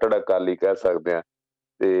ਜਾਂ ਕੱਟੜ ਅਕਾਲੀ ਕਹਿ ਸਕਦੇ ਹਾਂ,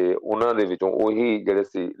 ਤੇ ਉਹਨਾਂ ਦੇ ਵਿੱਚੋਂ ਉਹੀ ਜਿਹੜੇ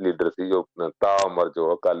ਸੀ ਲੀਡਰ ਸੀ ਜੋ ਤਾ ਉਮਰ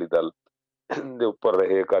ਜੋ ਅਕਾਲੀ ਦਲ ਦੇ ਉੱਪਰ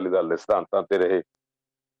ਰਹੇ, ਅਕਾਲੀ ਦਲ ਦੇ ਸਿਧਾਂਤਾਂ ਤੇ ਰਹੇ,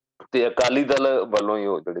 ਤੇ ਅਕਾਲੀ ਦਲ ਵੱਲੋਂ ਹੀ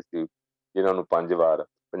ਉਹ ਜਿਹੜੇ ਸੀ ਜਿਨ੍ਹਾਂ ਨੂੰ 5 ਵਾਰ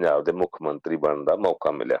ਪੰਜਾਬ ਦੇ ਮੁੱਖ ਮੰਤਰੀ ਬਣਨ ਦਾ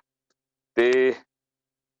ਮੌਕਾ ਮਿਲਿਆ। ਤੇ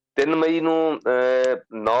 3 ਮਈ ਨੂੰ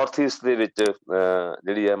ਨਾਰਥ ਈਸਟ ਦੇ ਵਿੱਚ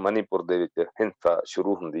ਜਿਹੜੀ ਹੈ ਮਨੀਪੁਰ ਦੇ ਵਿੱਚ ਹਿੰਸਾ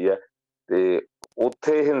ਸ਼ੁਰੂ ਹੁੰਦੀ ਹੈ। ਤੇ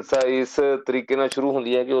ਉੱਥੇ ਹਿੰਸਾ ਇਸ ਤਰੀਕੇ ਨਾਲ ਸ਼ੁਰੂ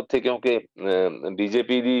ਹੁੰਦੀ ਹੈ ਕਿ ਉੱਥੇ ਕਿਉਂਕਿ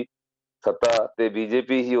BJP ਦੀ ਸੱਤਾ ਤੇ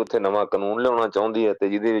BJP ਹੀ ਉੱਥੇ ਨਵਾਂ ਕਾਨੂੰਨ ਲਿਆਉਣਾ ਚਾਹੁੰਦੀ ਹੈ, ਤੇ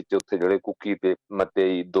ਜਿਹਦੇ ਵਿੱਚ ਉੱਥੇ ਜਿਹੜੇ ਕੁੱਕੀ ਤੇ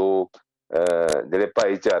ਮਤਈ ਦੋ ਜਿਹੜੇ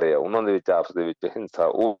ਭਾਈਚਾਰੇ ਆ ਉਹਨਾਂ ਦੇ ਵਿੱਚ ਆਪਸ ਦੇ ਵਿੱਚ ਹਿੰਸਾ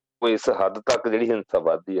ਉਹ ਇਸ ਹੱਦ ਤੱਕ ਜਿਹੜੀ ਹਿੰਸਾ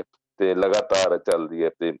ਵੱਧਦੀ ਹੈ ਤੇ ਲਗਾਤਾਰ ਚੱਲਦੀ ਹੈ,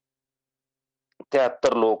 ਤੇ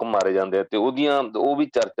 73 ਲੋਕ ਮਾਰੇ ਜਾਂਦੇ ਆ। ਤੇ ਉਹ ਵੀ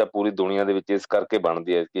ਚਰਚਾ ਪੂਰੀ ਦੁਨੀਆ ਦੇ ਵਿੱਚ ਇਸ ਕਰਕੇ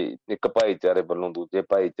ਬਣਦੀ ਹੈ ਕਿ ਇੱਕ ਭਾਈਚਾਰੇ ਵੱਲੋਂ ਦੂਜੇ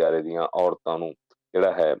ਭਾਈਚਾਰੇ ਦੀਆਂ ਔਰਤਾਂ ਨੂੰ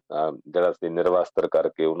ਜਿਹੜਾ ਹੈ ਜਿਹੜਾ ਸੀ ਨਿਰਵਸਤਰ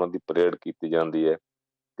ਕਰਕੇ ਉਹਨਾਂ ਦੀ ਪਰੇਡ ਕੀਤੀ ਜਾਂਦੀ ਹੈ,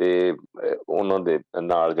 ਤੇ ਉਹਨਾਂ ਦੇ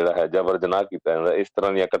ਨਾਲ ਜਿਹੜਾ ਹੈ ਜ਼ਬਰ ਜਨਾਹ ਕੀਤਾ ਜਾਂਦਾ। ਇਸ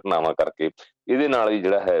ਤਰ੍ਹਾਂ ਦੀਆਂ ਘਟਨਾਵਾਂ ਕਰਕੇ ਇਹਦੇ ਨਾਲ ਹੀ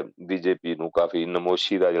ਜਿਹੜਾ ਹੈ BJP ਨੂੰ ਕਾਫੀ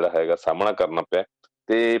ਨਮੋਸ਼ੀ ਦਾ ਜਿਹੜਾ ਹੈਗਾ ਸਾਹਮਣਾ ਕਰਨਾ ਪਿਆ।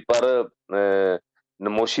 ਤੇ ਪਰ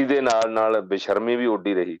ਨਮੋਸ਼ੀ ਦੇ ਨਾਲ ਨਾਲ ਬੇਸ਼ਰਮੀ ਵੀ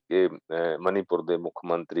ਉੱਡੀ ਰਹੀ ਕਿ ਮਨੀਪੁਰ ਦੇ ਮੁੱਖ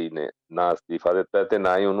ਮੰਤਰੀ ਨੇ ਨਾ ਅਸਤੀਫਾ ਦਿੱਤਾ ਤੇ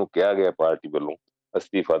ਨਾ ਹੀ ਉਹਨੂੰ ਕਿਹਾ ਗਿਆ ਪਾਰਟੀ ਵੱਲੋਂ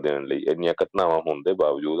ਅਸਤੀਫਾ ਦੇਣ ਲਈ। ਇੰਨੀਆਂ ਘਟਨਾਵਾਂ ਹੋਣ ਦੇ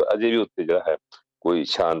ਬਾਵਜੂਦ ਅਜੇ ਵੀ ਉੱਥੇ ਜਿਹੜਾ ਹੈ ਕੋਈ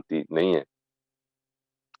ਸ਼ਾਂਤੀ ਨਹੀਂ ਹੈ।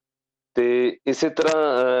 ਤੇ ਇਸੇ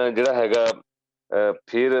ਤਰ੍ਹਾਂ ਜਿਹੜਾ ਹੈਗਾ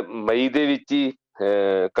ਫਿਰ ਮਈ ਦੇ ਵਿੱਚ ਹੀ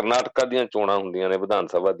ਕਰਨਾਟਕਾ ਦੀਆਂ ਚੋਣਾਂ ਹੁੰਦੀਆਂ ਨੇ ਵਿਧਾਨ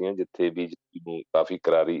ਸਭਾ ਦੀਆਂ, ਜਿੱਥੇ BJP ਨੂੰ ਕਾਫੀ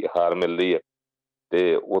ਕਰਾਰੀ ਹਾਰ ਮਿਲ ਰਹੀ ਹੈ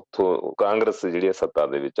ਤੇ ਉੱਥੋਂ ਕਾਂਗਰਸ ਜਿਹੜੀ ਹੈ ਸੱਤਾ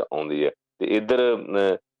ਦੇ ਵਿੱਚ ਆਉਂਦੀ ਹੈ। ਤੇ ਇੱਧਰ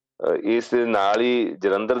ਇਸ ਦੇ ਨਾਲ ਹੀ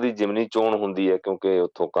ਜਲੰਧਰ ਦੀ ਜਿਮਨੀ ਚੋਣ ਹੁੰਦੀ ਹੈ, ਕਿਉਂਕਿ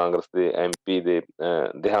ਉੱਥੋਂ ਕਾਂਗਰਸ ਦੇ MP ਦੇ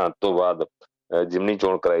ਦੇਹਾਂਤ ਤੋਂ ਬਾਅਦ ਜਿਮਨੀ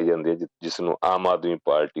ਚੋਣ ਕਰਾਈ ਜਾਂਦੀ ਹੈ, ਜਿਸ ਨੂੰ ਆਮ ਆਦਮੀ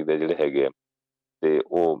ਪਾਰਟੀ ਦੇ ਜਿਹੜੇ ਹੈਗੇ ਆ ਤੇ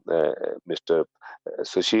ਉਹ ਮਿਸਟਰ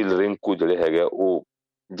ਸੁਸ਼ੀਲ ਰਿੰਕੂ ਜਿਹੜੇ ਹੈਗੇ ਉਹ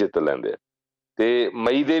ਜਿੱਤ ਲੈਂਦੇ ਆ। ਤੇ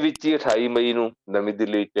ਮਈ ਦੇ ਵਿੱਚ ਹੀ 28 ਮਈ ਨੂੰ ਨਵੀਂ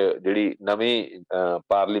ਦਿੱਲੀ 'ਚ ਜਿਹੜੀ ਨਵੀਂ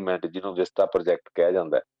ਪਾਰਲੀਮੈਂਟ ਜਿਹਨੂੰ ਵਿਸਟਾ ਪ੍ਰੋਜੈਕਟ ਕਿਹਾ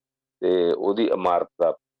ਜਾਂਦਾ ਤੇ ਉਹਦੀ ਇਮਾਰਤ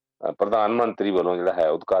ਦਾ ਪ੍ਰਧਾਨ ਮੰਤਰੀ ਵੱਲੋਂ ਜਿਹੜਾ ਹੈ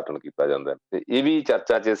ਉਦਘਾਟਨ ਕੀਤਾ ਜਾਂਦਾ। ਤੇ ਇਹ ਵੀ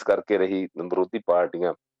ਚਰਚਾ 'ਚ ਇਸ ਕਰਕੇ ਰਹੀ, ਵਿਰੋਧੀ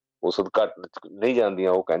ਪਾਰਟੀਆਂ ਉਸ ਉਦਘਾਟਨ 'ਚ ਨਹੀਂ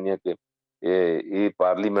ਜਾਂਦੀਆਂ, ਉਹ ਕਹਿੰਦੀਆਂ ਕਿ ਇਹ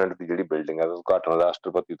ਪਾਰਲੀਮੈਂਟ ਦੀ ਜਿਹੜੀ ਬਿਲਡਿੰਗ ਹੈ ਉਦਘਾਟਨ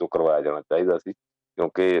ਰਾਸ਼ਟਰਪਤੀ ਤੋਂ ਕਰਵਾਇਆ ਜਾਣਾ ਚਾਹੀਦਾ ਸੀ,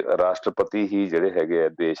 ਕਿਉਂਕਿ ਰਾਸ਼ਟਰਪਤੀ ਹੀ ਜਿਹੜੇ ਹੈਗੇ ਆ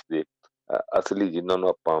ਦੇਸ਼ ਦੇ ਅਸਲੀ ਜਿਹਨਾਂ ਨੂੰ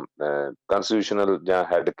ਆਪਾਂ ਕੰਸਟੀਟਿਊਸ਼ਨਲ ਜਾਂ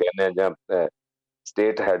ਹੈਡ ਕਹਿੰਦੇ ਆ ਜਾਂ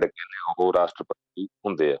ਸਟੇਟ ਹੈਡ ਕਹਿੰਦੇ ਆ, ਉਹ ਰਾਸ਼ਟਰਪਤੀ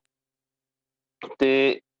ਹੁੰਦੇ ਆ।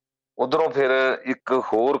 ਤੇ ਉਧਰੋਂ ਫਿਰ ਇੱਕ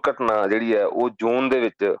ਹੋਰ ਘਟਨਾ ਜਿਹੜੀ ਹੈ ਉਹ ਜੂਨ ਦੇ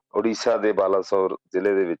ਵਿੱਚ ਉੜੀਸਾ ਦੇ ਬਾਲਾਸੋਰ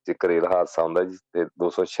ਜ਼ਿਲ੍ਹੇ ਦੇ ਵਿੱਚ ਇੱਕ ਰੇਲ ਹਾਦਸਾ ਹੁੰਦਾ, ਜਿਸ ਤੇ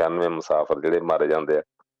 296 ਮੁਸਾਫਰ ਜਿਹੜੇ ਮਾਰੇ ਜਾਂਦੇ ਆ।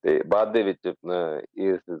 ਤੇ ਬਾਅਦ ਦੇ ਵਿੱਚ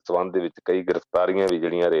ਇਸ ਸੰਬੰਧ ਦੇ ਵਿੱਚ ਕਈ ਗ੍ਰਿਫਤਾਰੀਆਂ ਵੀ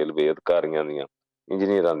ਜਿਹੜੀਆਂ ਰੇਲਵੇ ਅਧਿਕਾਰੀਆਂ ਦੀਆਂ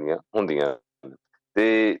ਇੰਜੀਨੀਅਰਾਂ ਦੀਆਂ ਹੁੰਦੀਆਂ। ਤੇ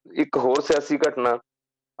ਇੱਕ ਹੋਰ ਸਿਆਸੀ ਘਟਨਾ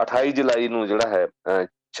 28 ਜੁਲਾਈ ਨੂੰ ਜਿਹੜਾ ਹੈ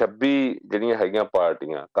 26 ਜਿਹੜੀਆਂ ਹੈਗੀਆਂ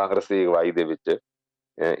ਪਾਰਟੀਆਂ ਕਾਂਗਰਸ ਦੀ ਅਗਵਾਈ ਦੇ ਵਿੱਚ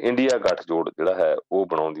ਇੰਡੀਆ ਗੱਠਜੋੜ ਜਿਹੜਾ ਹੈ ਉਹ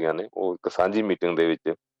ਬਣਾਉਂਦੀਆਂ ਨੇ। ਉਹ ਇੱਕ ਸਾਂਝੀ ਮੀਟਿੰਗ ਦੇ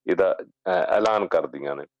ਵਿੱਚ ਇਹਦਾ ਐਲਾਨ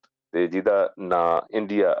ਕਰਦੀਆਂ ਨੇ, ਤੇ ਜਿਹਦਾ ਨਾਂ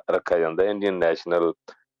ਇੰਡੀਆ ਰੱਖਿਆ ਜਾਂਦਾ, ਇੰਡੀਅਨ ਨੈਸ਼ਨਲ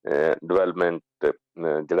ਡਿਵੈਲਪਮੈਂਟ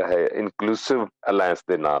ਜਿਹੜਾ ਹੈ ਇਨਕਲੂਸਿਵ ਅਲਾਇੰਸ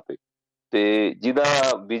ਦੇ ਨਾਂ ਤੇ ਜਿਹਦਾ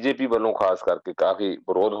BJP ਵੱਲੋਂ ਖਾਸ ਕਰਕੇ ਕਾਫੀ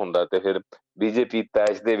ਵਿਰੋਧ ਹੁੰਦਾ। ਤੇ ਫਿਰ BJP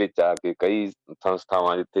ਤੈਸ਼ ਦੇ ਵਿੱਚ ਆ ਕੇ ਕਈ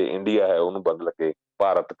ਸੰਸਥਾਵਾਂ ਜਿੱਥੇ ਇੰਡੀਆ ਹੈ ਉਹਨੂੰ ਬਦਲ ਕੇ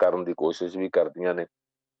ਭਾਰਤ ਕਰਨ ਦੀ ਕੋਸ਼ਿਸ਼ ਵੀ ਕਰਦੀਆਂ ਨੇ,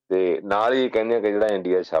 ਤੇ ਨਾਲ ਹੀ ਕਹਿੰਦੀਆਂ ਕਿ ਜਿਹੜਾ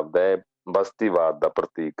ਇੰਡੀਆ ਸ਼ਬਦ ਹੈ ਬਸਤੀਵਾਦ ਦਾ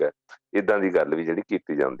ਪ੍ਰਤੀਕ ਹੈ। ਏਦਾਂ ਦੀ ਗੱਲ ਵੀ ਜਿਹੜੀ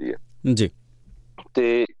ਕੀਤੀ ਜਾਂਦੀ ਹੈ ਜੀ।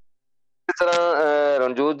 ਤੇ ਇਸ ਤਰ੍ਹਾਂ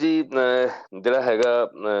ਰਣਜੋਤ ਜੀ ਜਿਹੜਾ ਹੈਗਾ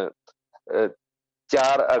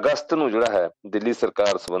 4 ਅਗਸਤ ਨੂੰ ਜਿਹੜਾ ਹੈ ਦਿੱਲੀ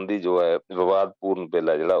ਸਰਕਾਰ ਸੰਬੰਧੀ ਜੋ ਹੈ ਵਿਵਾਦਪੂਰਨ ਬਿੱਲ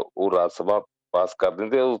ਹੈ ਜਿਹੜਾ ਉਹ ਰਾਜ ਸਭਾ ਪਾਸ ਕਰ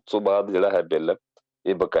ਦਿੰਦੇ। ਉਸ ਤੋਂ ਬਾਅਦ ਜਿਹੜਾ ਹੈ ਬਿੱਲ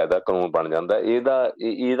ਇਹ ਬਕਾਇਦਾ ਕਾਨੂੰਨ ਬਣ ਜਾਂਦਾ।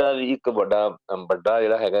 ਇਹਦਾ ਵੀ ਇੱਕ ਵੱਡਾ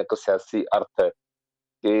ਜਿਹੜਾ ਹੈਗਾ ਇੱਕ ਸਿਆਸੀ ਅਰਥ ਹੈ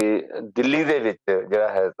ਕਿ ਦਿੱਲੀ ਦੇ ਵਿੱਚ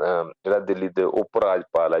ਜਿਹੜਾ ਦਿੱਲੀ ਦੇ ਉਪ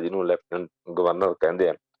ਰਾਜਪਾਲ ਹੈ, ਜਿਹਨੂੰ ਲੈਫਟੀਨੈਂਟ ਗਵਰਨਰ ਕਹਿੰਦੇ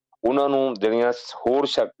ਆ, ਉਹਨਾਂ ਨੂੰ ਜਿਹੜੀਆਂ ਹੋਰ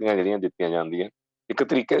ਸ਼ਕਤੀਆਂ ਜਿਹੜੀਆਂ ਦਿੱਤੀਆਂ ਜਾਂਦੀਆਂ, ਇੱਕ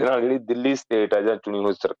ਤਰੀਕੇ ਦੇ ਨਾਲ ਜਿਹੜੀ ਦਿੱਲੀ ਸਟੇਟ ਹੈ ਜਾਂ ਚੁਣੀ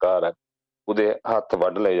ਹੋਈ ਸਰਕਾਰ ਹੈ, ਉਹਦੇ ਹੱਥ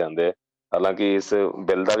ਵੱਢ ਲਏ ਜਾਂਦੇ ਆ। ਹਾਲਾਂਕਿ ਇਸ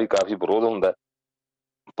ਬਿੱਲ ਦਾ ਵੀ ਕਾਫੀ ਵਿਰੋਧ ਹੁੰਦਾ,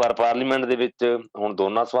 ਪਰ ਪਾਰਲੀਮੈਂਟ ਦੇ ਵਿੱਚ ਹੁਣ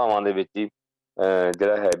ਦੋਨਾਂ ਸਭਾਵਾਂ ਦੇ ਵਿੱਚ ਹੀ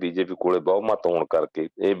ਜਿਹੜਾ ਹੈ ਬੀਜੇਪੀ ਕੋਲੇ ਬਹੁਮਤ ਹੋਣ ਕਰਕੇ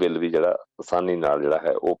ਇਹ ਬਿੱਲ ਵੀ ਜਿਹੜਾ ਆਸਾਨੀ ਨਾਲ ਜਿਹੜਾ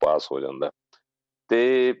ਹੈ ਉਹ ਪਾਸ ਹੋ ਜਾਂਦਾ।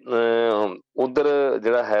 ਤੇ ਉਧਰ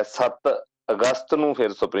ਜਿਹੜਾ ਹੈ 7 ਅਗਸਤ ਨੂੰ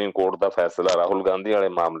ਫਿਰ ਸੁਪਰੀਮ ਕੋਰਟ ਦਾ ਫੈਸਲਾ ਰਾਹੁਲ ਗਾਂਧੀ ਵਾਲੇ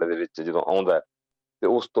ਮਾਮਲੇ ਦੇ ਵਿੱਚ ਜਦੋਂ ਆਉਂਦਾ, ਤੇ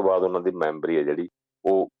ਉਸ ਤੋਂ ਬਾਅਦ ਉਹਨਾਂ ਦੀ ਮੈਂਬਰੀ ਹੈ ਜਿਹੜੀ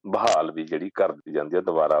ਉਹ ਬਹਾਲ ਵੀ ਜਿਹੜੀ ਕਰ ਦਿੱਤੀ ਜਾਂਦੀ ਹੈ।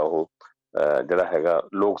 ਦੁਬਾਰਾ ਉਹ ਜਿਹੜਾ ਹੈਗਾ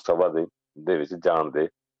ਲੋਕ ਸਭਾ ਦੇ ਵਿੱਚ ਜਾਣ ਦੇ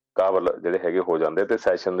ਕਾਬਲ ਜਿਹੜੇ ਹੈਗੇ ਹੋ ਜਾਂਦੇ, ਤੇ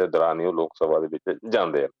ਸੈਸ਼ਨ ਦੇ ਦੌਰਾਨ ਹੀ ਉਹ ਲੋਕ ਸਭਾ ਦੇ ਵਿੱਚ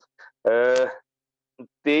ਜਾਂਦੇ ਆ।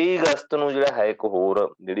 23 ਅਗਸਤ ਨੂੰ ਜਿਹੜਾ ਹੈ ਇੱਕ ਹੋਰ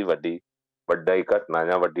ਜਿਹੜੀ ਵੱਡੀ ਘਟਨਾ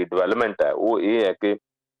ਜਾਂ ਵੱਡੀ ਡਿਵੈਲਪਮੈਂਟ ਹੈ, ਉਹ ਇਹ ਹੈ ਕਿ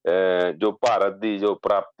ਜੋ ਭਾਰਤ ਦੀ ਜੋ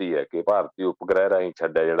ਪ੍ਰਾਪਤੀ ਹੈ ਕਿ ਭਾਰਤੀ ਉਪਗ੍ਰਹਿ ਰਾਹੀਂ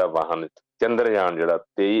ਛੱਡਿਆ ਜਿਹੜਾ ਵਾਹਨ ਚੰਦਰਯਾਨ, ਜਿਹੜਾ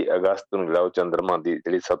 23 ਅਗਸਤ ਨੂੰ ਜਿਹੜਾ ਉਹ ਚੰਦਰਮਾ ਦੀ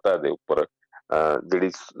ਜਿਹੜੀ ਸਤ੍ਹਾ ਦੇ ਉੱਪਰ ਜਿਹੜੀ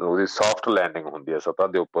ਉਹਦੀ ਸੌਫਟ ਲੈਂਡਿੰਗ ਹੁੰਦੀ ਹੈ, ਸਤ੍ਹਾ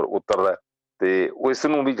ਦੇ ਉੱਪਰ ਉਤਰਦਾ, ਤੇ ਇਸ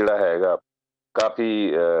ਨੂੰ ਵੀ ਜਿਹੜਾ ਹੈਗਾ ਕਾਫੀ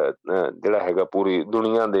ਜਿਹੜਾ ਹੈਗਾ ਪੂਰੀ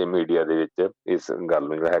ਦੁਨੀਆ ਦੇ ਮੀਡੀਆ ਦੇ ਵਿੱਚ ਇਸ ਗੱਲ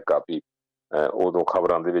ਨੂੰ ਜਿਹੜਾ ਹੈ ਕਾਫੀ ਉਦੋਂ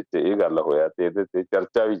ਖਬਰਾਂ ਦੇ ਵਿੱਚ ਇਹ ਗੱਲ ਹੋਇਆ, ਤੇ ਇਹਦੇ ਤੇ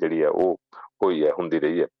ਚਰਚਾ ਵੀ ਜਿਹੜੀ ਹੈ ਉਹ ਹੋਈ ਹੈ, ਹੁੰਦੀ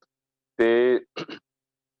ਰਹੀ ਹੈ। ਤੇ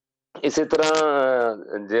ਇਸੇ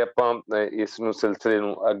ਤਰ੍ਹਾਂ ਜੇ ਆਪਾਂ ਇਸ ਨੂੰ ਸਿਲਸਿਲੇ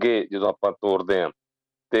ਨੂੰ ਅੱਗੇ ਜਦੋਂ ਆਪਾਂ ਤੋਰਦੇ ਹਾਂ,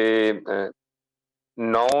 ਤੇ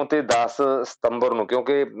 9 ਤੇ 10 ਸਤੰਬਰ ਨੂੰ,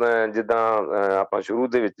 ਕਿਉਂਕਿ ਜਿੱਦਾਂ ਆਪਾਂ ਸ਼ੁਰੂ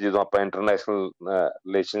ਦੇ ਵਿੱਚ ਜਦੋਂ ਆਪਾਂ ਇੰਟਰਨੈਸ਼ਨਲ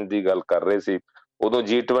ਰਿਲੇਸ਼ਨ ਦੀ ਗੱਲ ਕਰ ਰਹੇ ਸੀ, ਉਦੋਂ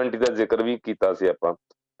G20 ਦਾ ਜ਼ਿਕਰ ਵੀ ਕੀਤਾ ਸੀ ਆਪਾਂ,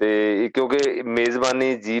 ਤੇ ਕਿਉਂਕਿ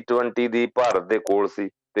ਮੇਜ਼ਬਾਨੀ G20 ਦੀ ਭਾਰਤ ਦੇ ਕੋਲ ਸੀ,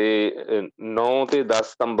 ਤੇ 9 ਤੇ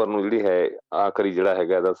 10 ਸਤੰਬਰ ਨੂੰ ਜਿਹੜੀ ਹੈ ਆਖਰੀ ਜਿਹੜਾ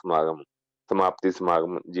ਹੈਗਾ ਇਹਦਾ ਸਮਾਪਤੀ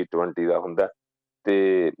ਸਮਾਗਮ G20 ਦਾ ਹੁੰਦਾ,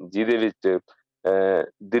 ਤੇ ਜਿਹਦੇ ਵਿੱਚ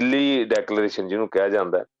ਦਿੱਲੀ ਡੈਕਲੇਰੇਸ਼ਨ ਜਿਹਨੂੰ ਕਿਹਾ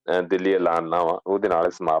ਜਾਂਦਾ, ਦਿੱਲੀ ਐਲਾਨਨਾਮਾ, ਉਹਦੇ ਨਾਲ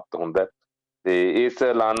ਸਮਾਪਤ ਹੁੰਦਾ। ਤੇ ਇਸ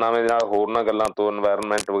ਐਲਾਨਨਾਮੇ ਦੇ ਨਾਲ ਹੋਰਨਾਂ ਗੱਲਾਂ ਤੋਂ,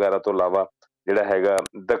 ਇਨਵਾਇਰਨਮੈਂਟ ਵਗੈਰਾ ਤੋਂ ਇਲਾਵਾ ਜਿਹੜਾ ਹੈਗਾ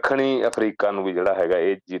ਦੱਖਣੀ ਅਫਰੀਕਾ ਨੂੰ ਵੀ ਜਿਹੜਾ ਹੈਗਾ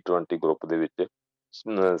ਇਹ G20 ਗਰੁੱਪ ਦੇ ਵਿੱਚ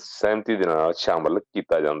ਸਹਿਮਤੀ ਦੇ ਨਾਲ ਸ਼ਾਮਲ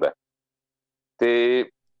ਕੀਤਾ ਜਾਂਦਾ। ਤੇ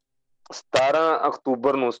 17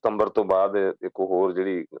 ਅਕਤੂਬਰ ਨੂੰ, ਸਤੰਬਰ ਤੋਂ ਬਾਅਦ ਇੱਕ ਹੋਰ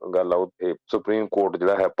ਜਿਹੜੀ ਗੱਲ ਆ, ਉੱਥੇ ਸੁਪਰੀਮ ਕੋਰਟ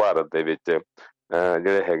ਜਿਹੜਾ ਹੈ ਭਾਰਤ ਦੇ ਵਿੱਚ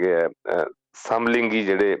ਜਿਹੜੇ ਹੈਗੇ ਆ ਸਮਲਿੰਗੀ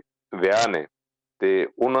ਜਿਹੜੇ ਵਿਆਹ ਨੇ, ਤੇ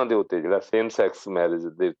ਉਹਨਾਂ ਦੇ ਉੱਤੇ ਜਿਹੜਾ ਸੇਮ ਸੈਕਸ ਮੈਰਿਜ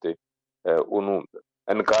ਦੇ ਉੱਤੇ ਉਹਨੂੰ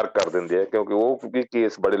ਇਨਕਾਰ ਕਰ ਦਿੰਦੇ ਆ, ਕਿਉਂਕਿ ਉਹ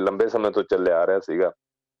ਕੇਸ ਬੜੇ ਲੰਬੇ ਸਮੇਂ ਤੋਂ ਚੱਲਿਆ ਆ ਰਿਹਾ ਸੀਗਾ,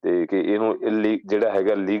 ਤੇ ਕਿ ਇਹਨੂੰ ਜਿਹੜਾ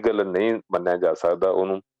ਹੈਗਾ ਲੀਗਲ ਨਹੀਂ ਮੰਨਿਆ ਜਾ ਸਕਦਾ,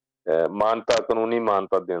 ਉਹਨੂੰ ਕਾਨੂੰਨੀ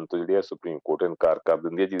ਮਾਨਤਾ ਦੇਣ ਤੋਂ ਜਿਹੜੀ ਹੈ ਸੁਪਰੀਮ ਕੋਰਟ ਇਨਕਾਰ ਕਰ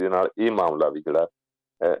ਦਿੰਦੀ ਹੈ, ਜਿਹਦੇ ਨਾਲ ਇਹ ਮਾਮਲਾ ਵੀ ਜਿਹੜਾ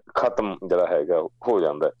ਖਤਮ ਜਿਹੜਾ ਹੈਗਾ ਹੋ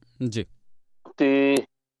ਜਾਂਦਾ ਜੀ। ਤੇ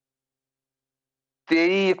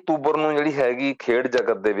 23 ਅਕਤੂਬਰ ਨੂੰ ਜਿਹੜੀ ਹੈਗੀ ਖੇਡ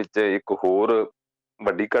ਜਗਤ ਦੇ ਵਿੱਚ ਇੱਕ ਹੋਰ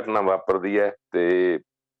ਵੱਡੀ ਘਟਨਾ ਵਾਪਰਦੀ ਹੈ, ਤੇ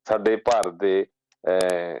ਸਾਡੇ ਭਾਰਤ ਦੇ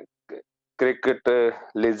ਕ੍ਰਿਕਟ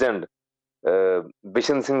ਲੀਜੈਂਡ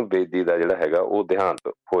ਬਿਸ਼ਨ ਸਿੰਘ ਬੇਦੀ ਦਾ ਜਿਹੜਾ ਹੈਗਾ ਉਹ ਦੇਹਾਂਤ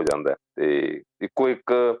ਹੋ ਜਾਂਦਾ। ਤੇ ਇੱਕੋ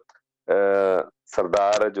ਇੱਕ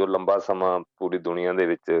ਸਰਦਾਰ ਜੋ ਲੰਬਾ ਸਮਾਂ ਪੂਰੀ ਦੁਨੀਆ ਦੇ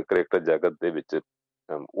ਵਿੱਚ ਕ੍ਰਿਕਟ ਜਗਤ ਦੇ ਵਿੱਚ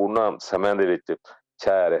ਉਹਨਾਂ ਸਮਿਆਂ ਦੇ ਵਿੱਚ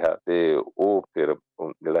ਛਾਇਆ ਰਿਹਾ, ਤੇ ਉਹ ਫਿਰ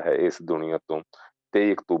ਜਿਹੜਾ ਹੈ ਇਸ ਦੁਨੀਆ ਤੋਂ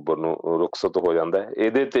 23 ਅਕਤੂਬਰ ਨੂੰ ਰੁਖਸਤ ਹੋ ਜਾਂਦਾ।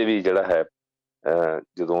 ਇਹਦੇ ਤੇ ਵੀ ਜਿਹੜਾ ਹੈ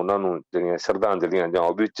ਜਦੋਂ ਉਹਨਾਂ ਨੂੰ ਜਿਹੜੀਆਂ ਸ਼ਰਧਾਂਜਲੀਆਂ ਜਾਂ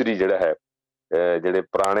ਓਬਿਚਰੀ ਜਿਹੜਾ ਹੈ ਜਿਹੜੇ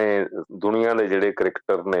ਪੁਰਾਣੇ ਦੁਨੀਆ ਦੇ ਜਿਹੜੇ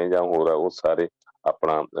ਕ੍ਰਿਕਟਰ ਨੇ ਜਾਂ ਹੋਰ ਆ, ਉਹ ਸਾਰੇ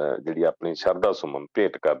ਆਪਣਾ ਜਿਹੜੀ ਆਪਣੀ ਸ਼ਰਧਾ ਸੁਮਨ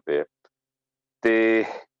ਭੇਟ ਕਰਦੇ ਆ। ਤੇ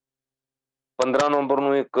 15 ਨਵੰਬਰ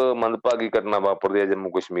ਨੂੰ ਇੱਕ ਮੰਦਭਾਗੀ ਘਟਨਾ ਵਾਪਰਦੀ ਹੈ ਜੰਮੂ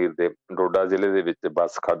ਕਸ਼ਮੀਰ ਦੇ ਡੋਡਾ ਜ਼ਿਲ੍ਹੇ ਦੇ ਵਿੱਚ,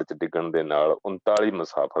 ਬੱਸ ਖੱਡ 'ਚ ਡਿੱਗਣ ਦੇ ਨਾਲ 39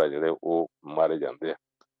 ਮੁਸਾਫਰ ਆ ਜਿਹੜੇ ਉਹ ਮਾਰੇ ਜਾਂਦੇ ਆ।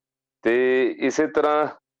 ਤੇ ਇਸੇ ਤਰ੍ਹਾਂ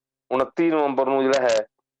 29 ਨਵੰਬਰ ਨੂੰ ਜਿਹੜਾ ਹੈ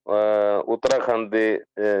ਉੱਤਰਾਖੰਡ ਦੇ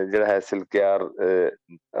ਜਿਹੜਾ ਹੈ ਸਿਲਕਿਆਰ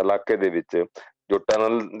ਇਲਾਕੇ ਦੇ ਵਿੱਚ ਜੋ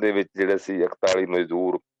ਟਨਲ ਦੇ ਵਿੱਚ ਜਿਹੜੇ ਸੀ 41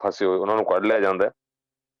 ਮਜ਼ਦੂਰ ਫਸੇ ਹੋਏ, ਉਹਨਾਂ ਨੂੰ ਕੱਢ ਲਿਆ ਜਾਂਦਾ,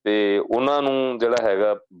 ਤੇ ਉਹਨਾਂ ਨੂੰ ਜਿਹੜਾ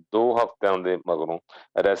ਹੈਗਾ 2 ਹਫ਼ਤਿਆਂ ਦੇ ਮਗਰੋਂ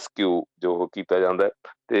ਰੈਸਕਿਊ ਜੋ ਕੀਤਾ ਜਾਂਦਾ।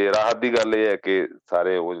 ਤੇ ਰਾਹਤ ਦੀ ਗੱਲ ਇਹ ਹੈ ਕਿ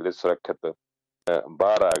ਸਾਰੇ ਉਹ ਜਿਹੜੇ ਸੁਰੱਖਿਅਤ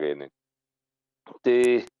ਬਾਹਰ ਆ ਗਏ ਨੇ।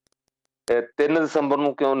 ਤੇ 3 ਦਸੰਬਰ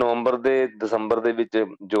ਨੂੰ, ਦਸੰਬਰ ਦੇ ਵਿੱਚ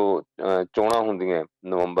ਜੋ ਚੋਣਾਂ ਹੁੰਦੀਆਂ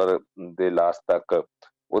ਨਵੰਬਰ ਦੇ ਲਾਸਟ ਤੱਕ,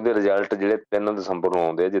 ਉਹਦੇ ਰਿਜ਼ਲਟ ਜਿਹੜੇ 3 ਦਸੰਬਰ ਨੂੰ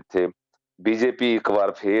ਆਉਂਦੇ ਆ, ਜਿੱਥੇ ਬੀਜੇਪੀ ਇੱਕ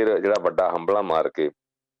ਵਾਰ ਫੇਰ ਜਿਹੜਾ ਵੱਡਾ ਹੰਭਲਾ ਮਾਰ ਕੇ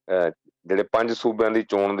ਜਿਹੜੇ 5 ਸੂਬਿਆਂ ਦੀ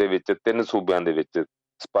ਚੋਣ ਦੇ ਵਿੱਚ 3 ਸੂਬਿਆਂ ਦੇ ਵਿੱਚ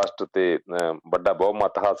ਸਪਸ਼ਟ ਤੇ ਵੱਡਾ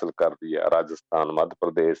ਬਹੁਮਤ ਹਾਸਲ ਕਰਦੀ ਹੈ, ਰਾਜਸਥਾਨ, ਮੱਧ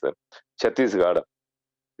ਪ੍ਰਦੇਸ਼, ਛੱਤੀਸਗੜ੍ਹ,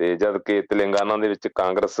 ਤੇ ਜਦ ਕਿ ਤੇਲੰਗਾਨਾ ਦੇ ਵਿੱਚ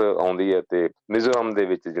ਕਾਂਗਰਸ ਆਉਂਦੀ ਹੈ, ਤੇ ਮਿਜ਼ੋਰਮ ਦੇ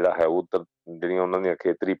ਵਿੱਚ ਜਿਹੜਾ ਹੈ ਉੱਧਰ ਜਿਹੜੀਆਂ ਉਹਨਾਂ ਦੀਆਂ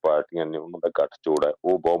ਖੇਤਰੀ ਪਾਰਟੀਆਂ ਨੇ ਉਹਨਾਂ ਦਾ ਗੱਠਜੋੜ ਹੈ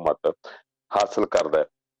ਉਹ ਬਹੁਮਤ ਹਾਸਲ ਕਰਦਾ।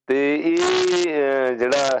 ਤੇ ਇਹ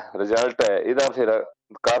ਜਿਹੜਾ ਰਿਜ਼ਲਟ ਹੈ ਇਹਦਾ ਫਿਰ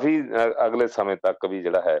ਕਾਫੀ ਅਗਲੇ ਸਮੇਂ ਤੱਕ ਵੀ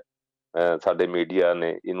ਜਿਹੜਾ ਹੈ ਸਾਡੇ ਮੀਡੀਆ ਨੇ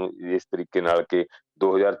ਇਹਨੂੰ ਇਸ ਤਰੀਕੇ ਨਾਲ ਕਿ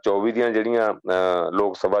 2024 ਦੀਆਂ ਜਿਹੜੀਆਂ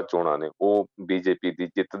ਲੋਕ ਸਭਾ ਚੋਣਾਂ ਨੇ ਉਹ ਬੀਜੇਪੀ ਦੀ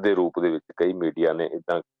ਜਿੱਤ ਦੇ ਰੂਪ ਦੇ ਵਿੱਚ ਕਈ ਮੀਡੀਆ ਨੇ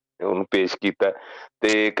ਏਦਾਂ ਉਹਨੂੰ ਪੇਸ਼ ਕੀਤਾ,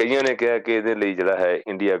 ਤੇ ਕਈਆਂ ਨੇ ਕਿਹਾ ਕਿ ਇਹਦੇ ਲਈ ਜਿਹੜਾ ਹੈ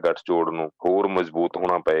ਇੰਡੀਆ ਗੱਠਜੋੜ ਨੂੰ ਹੋਰ ਮਜ਼ਬੂਤ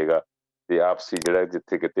ਹੋਣਾ ਪਏਗਾ, ਤੇ ਆਪਸੀ ਜਿਹੜਾ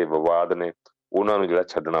ਜਿੱਥੇ ਕਿਤੇ ਵਿਵਾਦ ਨੇ ਉਹਨਾਂ ਨੂੰ ਜਿਹੜਾ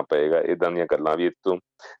ਛੱਡਣਾ ਪਏਗਾ। ਏਦਾਂ ਦੀਆਂ ਗੱਲਾਂ ਵੀ ਇੱਥੋਂ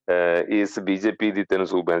ਇਸ ਬੀਜੇਪੀ ਦੀ 3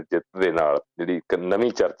 ਸੂਬਿਆਂ ਦੀ ਜਿੱਤ ਦੇ ਨਾਲ ਜਿਹੜੀ ਇੱਕ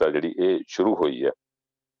ਨਵੀਂ ਚਰਚਾ ਜਿਹੜੀ ਇਹ ਸ਼ੁਰੂ ਹੋਈ ਹੈ।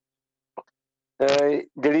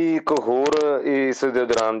 ਜਿਹੜੀ ਇੱਕ ਹੋਰ ਇਸ ਦੇ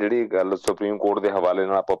ਦੌਰਾਨ ਜਿਹੜੀ ਗੱਲ ਸੁਪਰੀਮ ਕੋਰਟ ਦੇ ਹਵਾਲੇ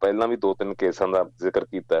ਨਾਲ ਆਪਾਂ ਪਹਿਲਾਂ ਵੀ 2-3 ਕੇਸਾਂ ਦਾ ਜ਼ਿਕਰ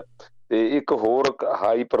ਕੀਤਾ, ਤੇ ਇੱਕ ਹੋਰ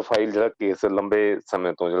ਹਾਈ ਪ੍ਰੋਫਾਈਲ ਜਿਹੜਾ ਕੇਸ ਲੰਬੇ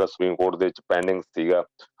ਸਮੇਂ ਤੋਂ ਜਿਹੜਾ ਸੁਪਰੀਮ ਕੋਰਟ ਦੇ ਵਿੱਚ ਪੈਂਡਿੰਗ ਸੀਗਾ,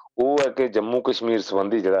 ਉਹ ਹੈ ਕਿ ਜੰਮੂ ਕਸ਼ਮੀਰ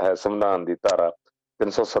ਸੰਬੰਧੀ ਜਿਹੜਾ ਹੈ ਸੰਵਿਧਾਨ ਦੀ ਧਾਰਾ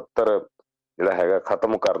 370 ਜਿਹੜਾ ਹੈਗਾ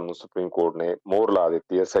ਖਤਮ ਕਰਨ ਨੂੰ ਸੁਪਰੀਮ ਕੋਰਟ ਨੇ ਮੋਹਰ ਲਾ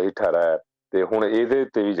ਦਿੱਤੀ ਹੈ, ਸਹੀ ਠਹਿਰਾਇਆ, ਤੇ ਹੁਣ ਇਹਦੇ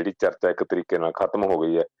ਤੇ ਵੀ ਜਿਹੜੀ ਚਰਚਾ ਇੱਕ ਤਰੀਕੇ ਨਾਲ ਖਤਮ ਹੋ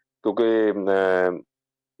ਗਈ ਹੈ, ਕਿਉਂਕਿ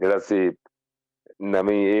ਜਿਹੜਾ ਸੀ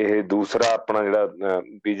ਨਵੀਂ ਇਹ ਦੂਸਰਾ ਆਪਣਾ ਜਿਹੜਾ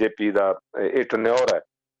ਬੀਜੇਪੀ ਦਾ ਇਹ ਟਨਿਓਰ ਹੈ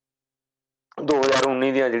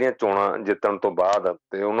 2019 ਦੀਆਂ ਜਿਹੜੀਆਂ ਚੋਣਾਂ ਜਿੱਤਣ ਤੋਂ ਬਾਅਦ,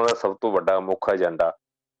 ਤੇ ਉਹਨਾਂ ਦਾ ਸਭ ਤੋਂ ਵੱਡਾ ਮੁੱਖ ਏਜੰਡਾ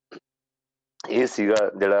ਇਹ ਸੀਗਾ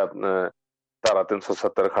ਜਿਹੜਾ ਧਾਰਾ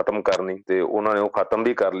 370 ਖਤਮ ਕਰਨੀ, ਤੇ ਉਹਨਾਂ ਨੇ ਉਹ ਖਤਮ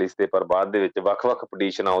ਵੀ ਕਰ ਲਈ ਸੀ, ਤੇ ਪਰ ਬਾਅਦ ਦੇ ਵਿੱਚ ਵੱਖ-ਵੱਖ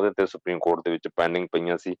ਪਟੀਸ਼ਨਾਂ ਉਹਦੇ ਤੇ ਸੁਪਰੀਮ ਕੋਰਟ ਦੇ ਵਿੱਚ ਪੈਂਡਿੰਗ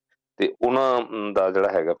ਪਈਆਂ ਸੀ, ਤੇ ਉਹਨਾਂ ਦਾ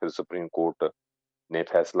ਜਿਹੜਾ ਹੈਗਾ ਫਿਰ ਸੁਪਰੀਮ ਕੋਰਟ ਨੇ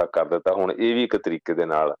ਫੈਸਲਾ ਕਰ ਦਿੱਤਾ। ਹੁਣ ਇਹ ਵੀ ਇੱਕ ਤਰੀਕੇ ਦੇ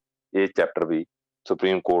ਨਾਲ ਇਹ ਚੈਪਟਰ ਵੀ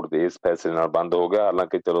ਸੁਪਰੀਮ ਕੋਰਟ ਦੇ ਇਸ ਫੈਸਲੇ ਨਾਲ ਬੰਦ ਹੋ ਗਿਆ।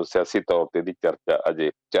 ਹਾਲਾਂਕਿ ਚਲੋ ਸਿਆਸੀ ਤੌਰ ਤੇ ਇਹਦੀ ਚਰਚਾ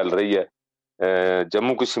ਅਜੇ ਚੱਲ ਰਹੀ ਹੈ।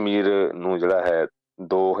 ਜੰਮੂ ਕਸ਼ਮੀਰ ਨੂੰ ਜਿਹੜਾ ਹੈ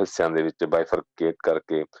 2 ਹਿੱਸਿਆਂ ਦੇ ਵਿੱਚ ਬਾਈਫਰਕੇਟ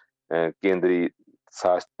ਕਰਕੇ ਕੇਂਦਰੀ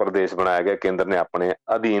ਸ਼ਾਸਤ ਪ੍ਰਦੇਸ਼ ਬਣਾਇਆ ਗਿਆ, ਕੇਂਦਰ ਨੇ ਆਪਣੇ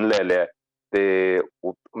ਅਧੀਨ ਲੈ ਲਿਆ, ਤੇ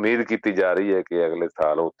ਉਮੀਦ ਕੀਤੀ ਜਾ ਰਹੀ ਹੈ ਕਿ ਅਗਲੇ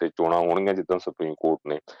ਸਾਲ ਉੱਥੇ ਚੋਣਾਂ ਹੋਣਗੀਆਂ ਜਿੱਦਾਂ ਸੁਪਰੀਮ ਕੋਰਟ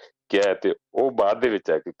ਨੇ ਕਿਹਾ, ਤੇ ਉਹ ਬਾਅਦ ਦੇ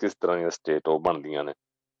ਵਿੱਚ ਹੈ ਕਿ ਕਿਸ ਤਰ੍ਹਾਂ ਦੀਆਂ ਸਟੇਟ ਉਹ ਬਣਦੀਆਂ ਨੇ।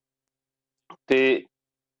 ਤੇ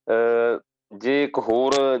ਜੇ ਇੱਕ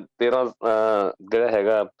ਹੋਰ 13 ਜਿਹੜਾ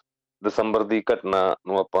ਹੈਗਾ ਦਸੰਬਰ ਦੀ ਘਟਨਾ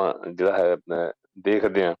ਨੂੰ ਆਪਾਂ ਜਿਹੜਾ ਹੈ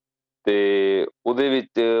ਦੇਖਦੇ ਹਾਂ, ਤੇ ਉਹਦੇ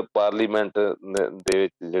ਵਿੱਚ ਪਾਰਲੀਮੈਂਟ ਦੇ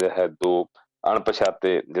ਵਿੱਚ ਜਿਹੜਾ ਹੈ 2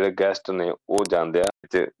 ਅਣਪਛਾਤੇ ਜਿਹੜੇ ਗੈਸਟ ਨੇ ਉਹ ਜਾਂਦਿਆਂ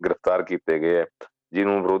ਵਿੱਚ ਗ੍ਰਿਫਤਾਰ ਕੀਤੇ ਗਏ ਹੈ,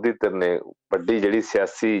 ਜਿਹਨੂੰ ਵਿਰੋਧੀ ਧਿਰ ਨੇ ਵੱਡੀ ਜਿਹੜੀ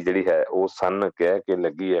ਸਿਆਸੀ ਜਿਹੜੀ ਹੈ ਉਹ ਸੰਨ ਕਹਿ ਕੇ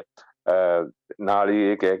ਲੱਗੀ ਹੈ। ਨਾਲ ਹੀ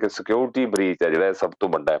ਇਹ ਕਹਿ ਕੇ ਸਿਕਿਉਰਿਟੀ ਬਰੀਚ ਹੈ ਜਿਹੜਾ ਸਭ ਤੋਂ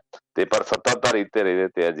ਵੱਡਾ ਹੈ, ਤੇ ਪਰ ਸੱਤਾਧਾਰੀ ਧਿਰ ਇਹਦੇ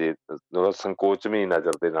ਤੇ ਅਜੇ ਸੰਕੋਚਵੀਂ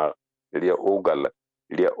ਨਜ਼ਰ ਦੇ ਨਾਲ ਜਿਹੜੀ ਆ ਉਹ ਗੱਲ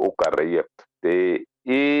ਜਿਹੜੀ ਆ ਉਹ ਕਰ ਰਹੀ ਹੈ। ਤੇ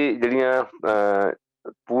ਇਹ ਜਿਹੜੀਆਂ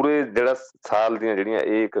ਪੂਰੇ ਜਿਹੜਾ ਸਾਲ ਦੀਆਂ ਜਿਹੜੀਆਂ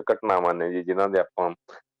ਇਹ ਇੱਕ ਘਟਨਾਵਾਂ ਨੇ ਜੀ, ਜਿਨ੍ਹਾਂ ਦੇ ਆਪਾਂ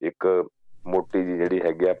ਇੱਕ ਮੋਟੀ ਜੀ ਜਿਹੜੀ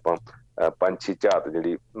ਹੈਗੀ ਆਪਾਂ ਪੰਛੀ ਝਾਤ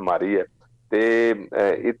ਜਿਹੜੀ ਮਾਰੀ ਹੈ, ਤੇ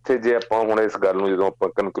ਇੱਥੇ ਜੇ ਆਪਾਂ ਹੁਣ ਇਸ ਗੱਲ ਨੂੰ ਜਦੋਂ ਆਪਾਂ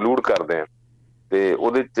ਕਨਕਲੂਡ ਕਰਦੇ ਹਾਂ, ਤੇ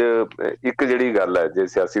ਉਹਦੇ 'ਚ ਇੱਕ ਜਿਹੜੀ ਗੱਲ ਹੈ ਜੇ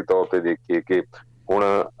ਸਿਆਸੀ ਤੌਰ ਤੇ ਦੇਖੀਏ ਕਿ ਹੁਣ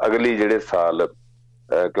ਅਗਲੀ ਜਿਹੜੇ ਸਾਲ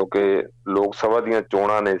ਕਿਉਂਕਿ ਲੋਕ ਸਭਾ ਦੀਆਂ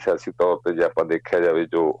ਚੋਣਾਂ ਨੇ ਸਿਆਸੀ ਤੌਰ ਤੇ ਜੇ ਆਪਾਂ ਦੇਖਿਆ ਜਾਵੇ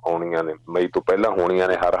ਜੋ ਆਉਣੀਆਂ ਨੇ ਮਈ ਤੋਂ ਪਹਿਲਾਂ ਹੋਣੀਆਂ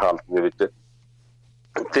ਨੇ ਹਰ ਹਾਲਤ ਦੇ ਵਿੱਚ,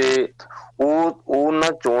 ਤੇ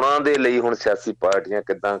ਉਹਨਾਂ ਚੋਣਾਂ ਦੇ ਲਈ ਹੁਣ ਸਿਆਸੀ ਪਾਰਟੀਆਂ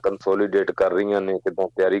ਕਿੱਦਾਂ ਕੰਸੋਲੀਡੇਟ ਕਰ ਰਹੀਆਂ ਨੇ, ਕਿੱਦਾਂ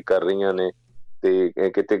ਤਿਆਰੀ ਕਰ ਰਹੀਆਂ ਨੇ, ਤੇ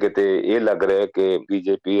ਕਿਤੇ ਕਿਤੇ ਇਹ ਲੱਗ ਰਿਹਾ ਕਿ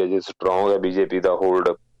ਬੀਜੇਪੀ ਅਜੇ ਸਟਰੋਂਗ ਹੈ, ਬੀਜੇਪੀ ਦਾ ਹੋਲਡ,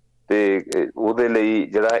 ਤੇ ਉਹਦੇ ਲਈ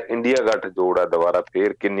ਜਿਹੜਾ ਇੰਡੀਆ ਗੱਠਜੋੜ ਆ ਦੁਬਾਰਾ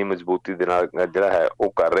ਫੇਰ ਕਿੰਨੀ ਮਜ਼ਬੂਤੀ ਦੇ ਨਾਲ ਜਿਹੜਾ ਹੈ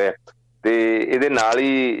ਉਹ ਕਰ ਰਿਹਾ। ਤੇ ਇਹਦੇ ਨਾਲ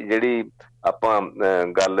ਹੀ ਜਿਹੜੀ ਆਪਾਂ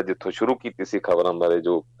ਗੱਲ ਜਿੱਥੋਂ ਸ਼ੁਰੂ ਕੀਤੀ ਸੀ ਖਬਰਾਂ ਬਾਰੇ,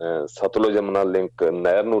 ਜੋ ਸਤਲੁਜ ਯਮੁਨਾ ਲਿੰਕ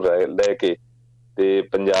ਨਹਿਰ ਨੂੰ ਲੈ ਕੇ ਤੇ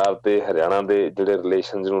ਪੰਜਾਬ ਤੇ ਹਰਿਆਣਾ ਦੇ ਜਿਹੜੇ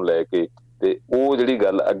ਰਿਲੇਸ਼ਨਸ ਨੂੰ ਲੈ ਕੇ, ਤੇ ਉਹ ਜਿਹੜੀ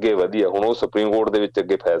ਗੱਲ ਅੱਗੇ ਵਧੀ ਆ, ਹੁਣ ਉਹ ਸੁਪਰੀਮ ਕੋਰਟ ਦੇ ਵਿੱਚ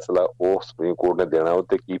ਅੱਗੇ ਫੈਸਲਾ ਉਹ ਸੁਪਰੀਮ ਕੋਰਟ ਨੇ ਦੇਣਾ, ਉਹ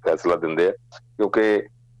ਤੇ ਕੀ ਫੈਸਲਾ ਦਿੰਦੇ ਆ, ਕਿਉਂਕਿ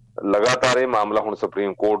ਲਗਾਤਾਰ ਇਹ ਮਾਮਲਾ ਹੁਣ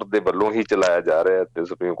ਸੁਪਰੀਮ ਕੋਰਟ ਦੇ ਵੱਲੋਂ ਹੀ ਚਲਾਇਆ ਜਾ ਰਿਹਾ, ਤੇ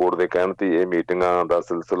ਸੁਪਰੀਮ ਕੋਰਟ ਦੇ ਕਹਿਣ ਤੇ ਇਹ ਮੀਟਿੰਗਾਂ ਦਾ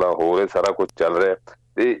ਸਿਲਸਿਲਾ ਹੋ ਰਿਹਾ, ਸਾਰਾ ਕੁਝ ਚੱਲ ਰਿਹਾ,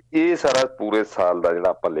 ਤੇ ਇਹ ਸਾਰਾ ਪੂਰੇ ਸਾਲ ਦਾ ਜਿਹੜਾ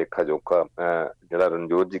ਆਪਾਂ ਲੇਖਾ ਜੋਖਾ ਜਿਹੜਾ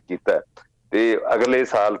ਰਣਜੋਤ ਜੀ ਕੀਤਾ, ਤੇ ਅਗਲੇ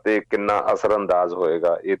ਸਾਲ ਤੇ ਕਿੰਨਾ ਅਸਰ ਅੰਦਾਜ਼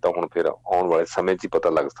ਹੋਏਗਾ ਇਹ ਤਾਂ ਹੁਣ ਫਿਰ ਆਉਣ ਵਾਲੇ ਸਮੇਂ 'ਚ ਹੀ ਪਤਾ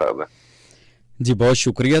ਲੱਗ ਸਕਦਾ ਜੀ। ਬਹੁਤ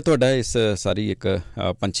ਸ਼ੁਕਰੀਆ ਤੁਹਾਡਾ ਇਸ ਸਾਰੀ ਇੱਕ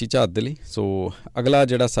ਪੰਛੀ ਝਾਤ ਦੇ ਲਈ। ਸੋ ਅਗਲਾ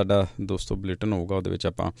ਜਿਹੜਾ ਸਾਡਾ ਦੋਸਤੋ ਬੁਲੇਟਿਨ ਹੋਊਗਾ ਉਹਦੇ ਵਿੱਚ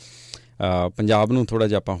ਆਪਾਂ ਪੰਜਾਬ ਨੂੰ ਥੋੜ੍ਹਾ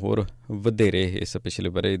ਜਿਹਾ ਆਪਾਂ ਹੋਰ ਵਧੇਰੇ ਇਸ ਪਿਛਲੇ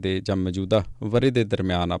ਵਰ੍ਹੇ ਦੇ ਜਾਂ ਮੌਜੂਦਾ ਵਰ੍ਹੇ ਦੇ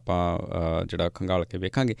ਦਰਮਿਆਨ ਆਪਾਂ ਜਿਹੜਾ ਖੰਗਾਲ ਕੇ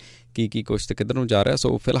ਵੇਖਾਂਗੇ ਕੀ ਕੁਛ ਤੇ ਕਿੱਧਰ ਨੂੰ ਜਾ ਰਿਹਾ।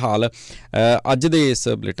 ਸੋ ਫਿਲਹਾਲ ਅੱਜ ਦੇ ਇਸ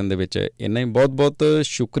ਬੁਲੇਟਿਨ ਦੇ ਵਿੱਚ ਇੰਨਾ ਹੀ। ਬਹੁਤ ਬਹੁਤ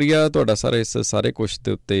ਸ਼ੁਕਰੀਆ ਤੁਹਾਡਾ ਸਰ ਇਸ ਸਾਰੇ ਕੁਛ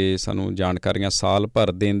ਦੇ ਉੱਤੇ ਸਾਨੂੰ ਜਾਣਕਾਰੀਆਂ ਸਾਲ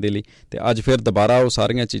ਭਰ ਦੇਣ ਦੇ ਲਈ, ਅਤੇ ਅੱਜ ਫਿਰ ਦੁਬਾਰਾ ਉਹ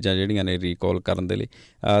ਸਾਰੀਆਂ ਚੀਜ਼ਾਂ ਜਿਹੜੀਆਂ ਨੇ ਰੀਕਾਲ ਕਰਨ ਦੇ ਲਈ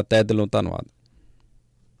ਤਹਿ ਦਿਲੋਂ ਧੰਨਵਾਦ।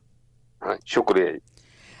 ਸ਼ੁਕਰੀਆ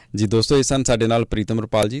ਜੀ ਦੋਸਤੋ, ਇਹ ਸਨ ਸਾਡੇ ਨਾਲ ਪ੍ਰੀਤਮ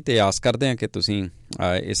ਰੁਪਾਲ ਜੀ, ਅਤੇ ਆਸ ਕਰਦੇ ਹਾਂ ਕਿ ਤੁਸੀਂ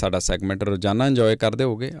ਇਹ ਸਾਡਾ ਸੈਗਮੈਂਟ ਰੋਜ਼ਾਨਾ ਇੰਜੋਏ ਕਰਦੇ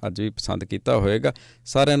ਹੋਗੇ, ਅੱਜ ਵੀ ਪਸੰਦ ਕੀਤਾ ਹੋਏਗਾ।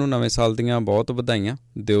 ਸਾਰਿਆਂ ਨੂੰ ਨਵੇਂ ਸਾਲ ਦੀਆਂ ਬਹੁਤ ਵਧਾਈਆਂ।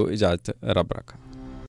 ਦਿਓ ਇਜਾਜ਼ਤ, ਰੱਬ ਰਾਖਾ।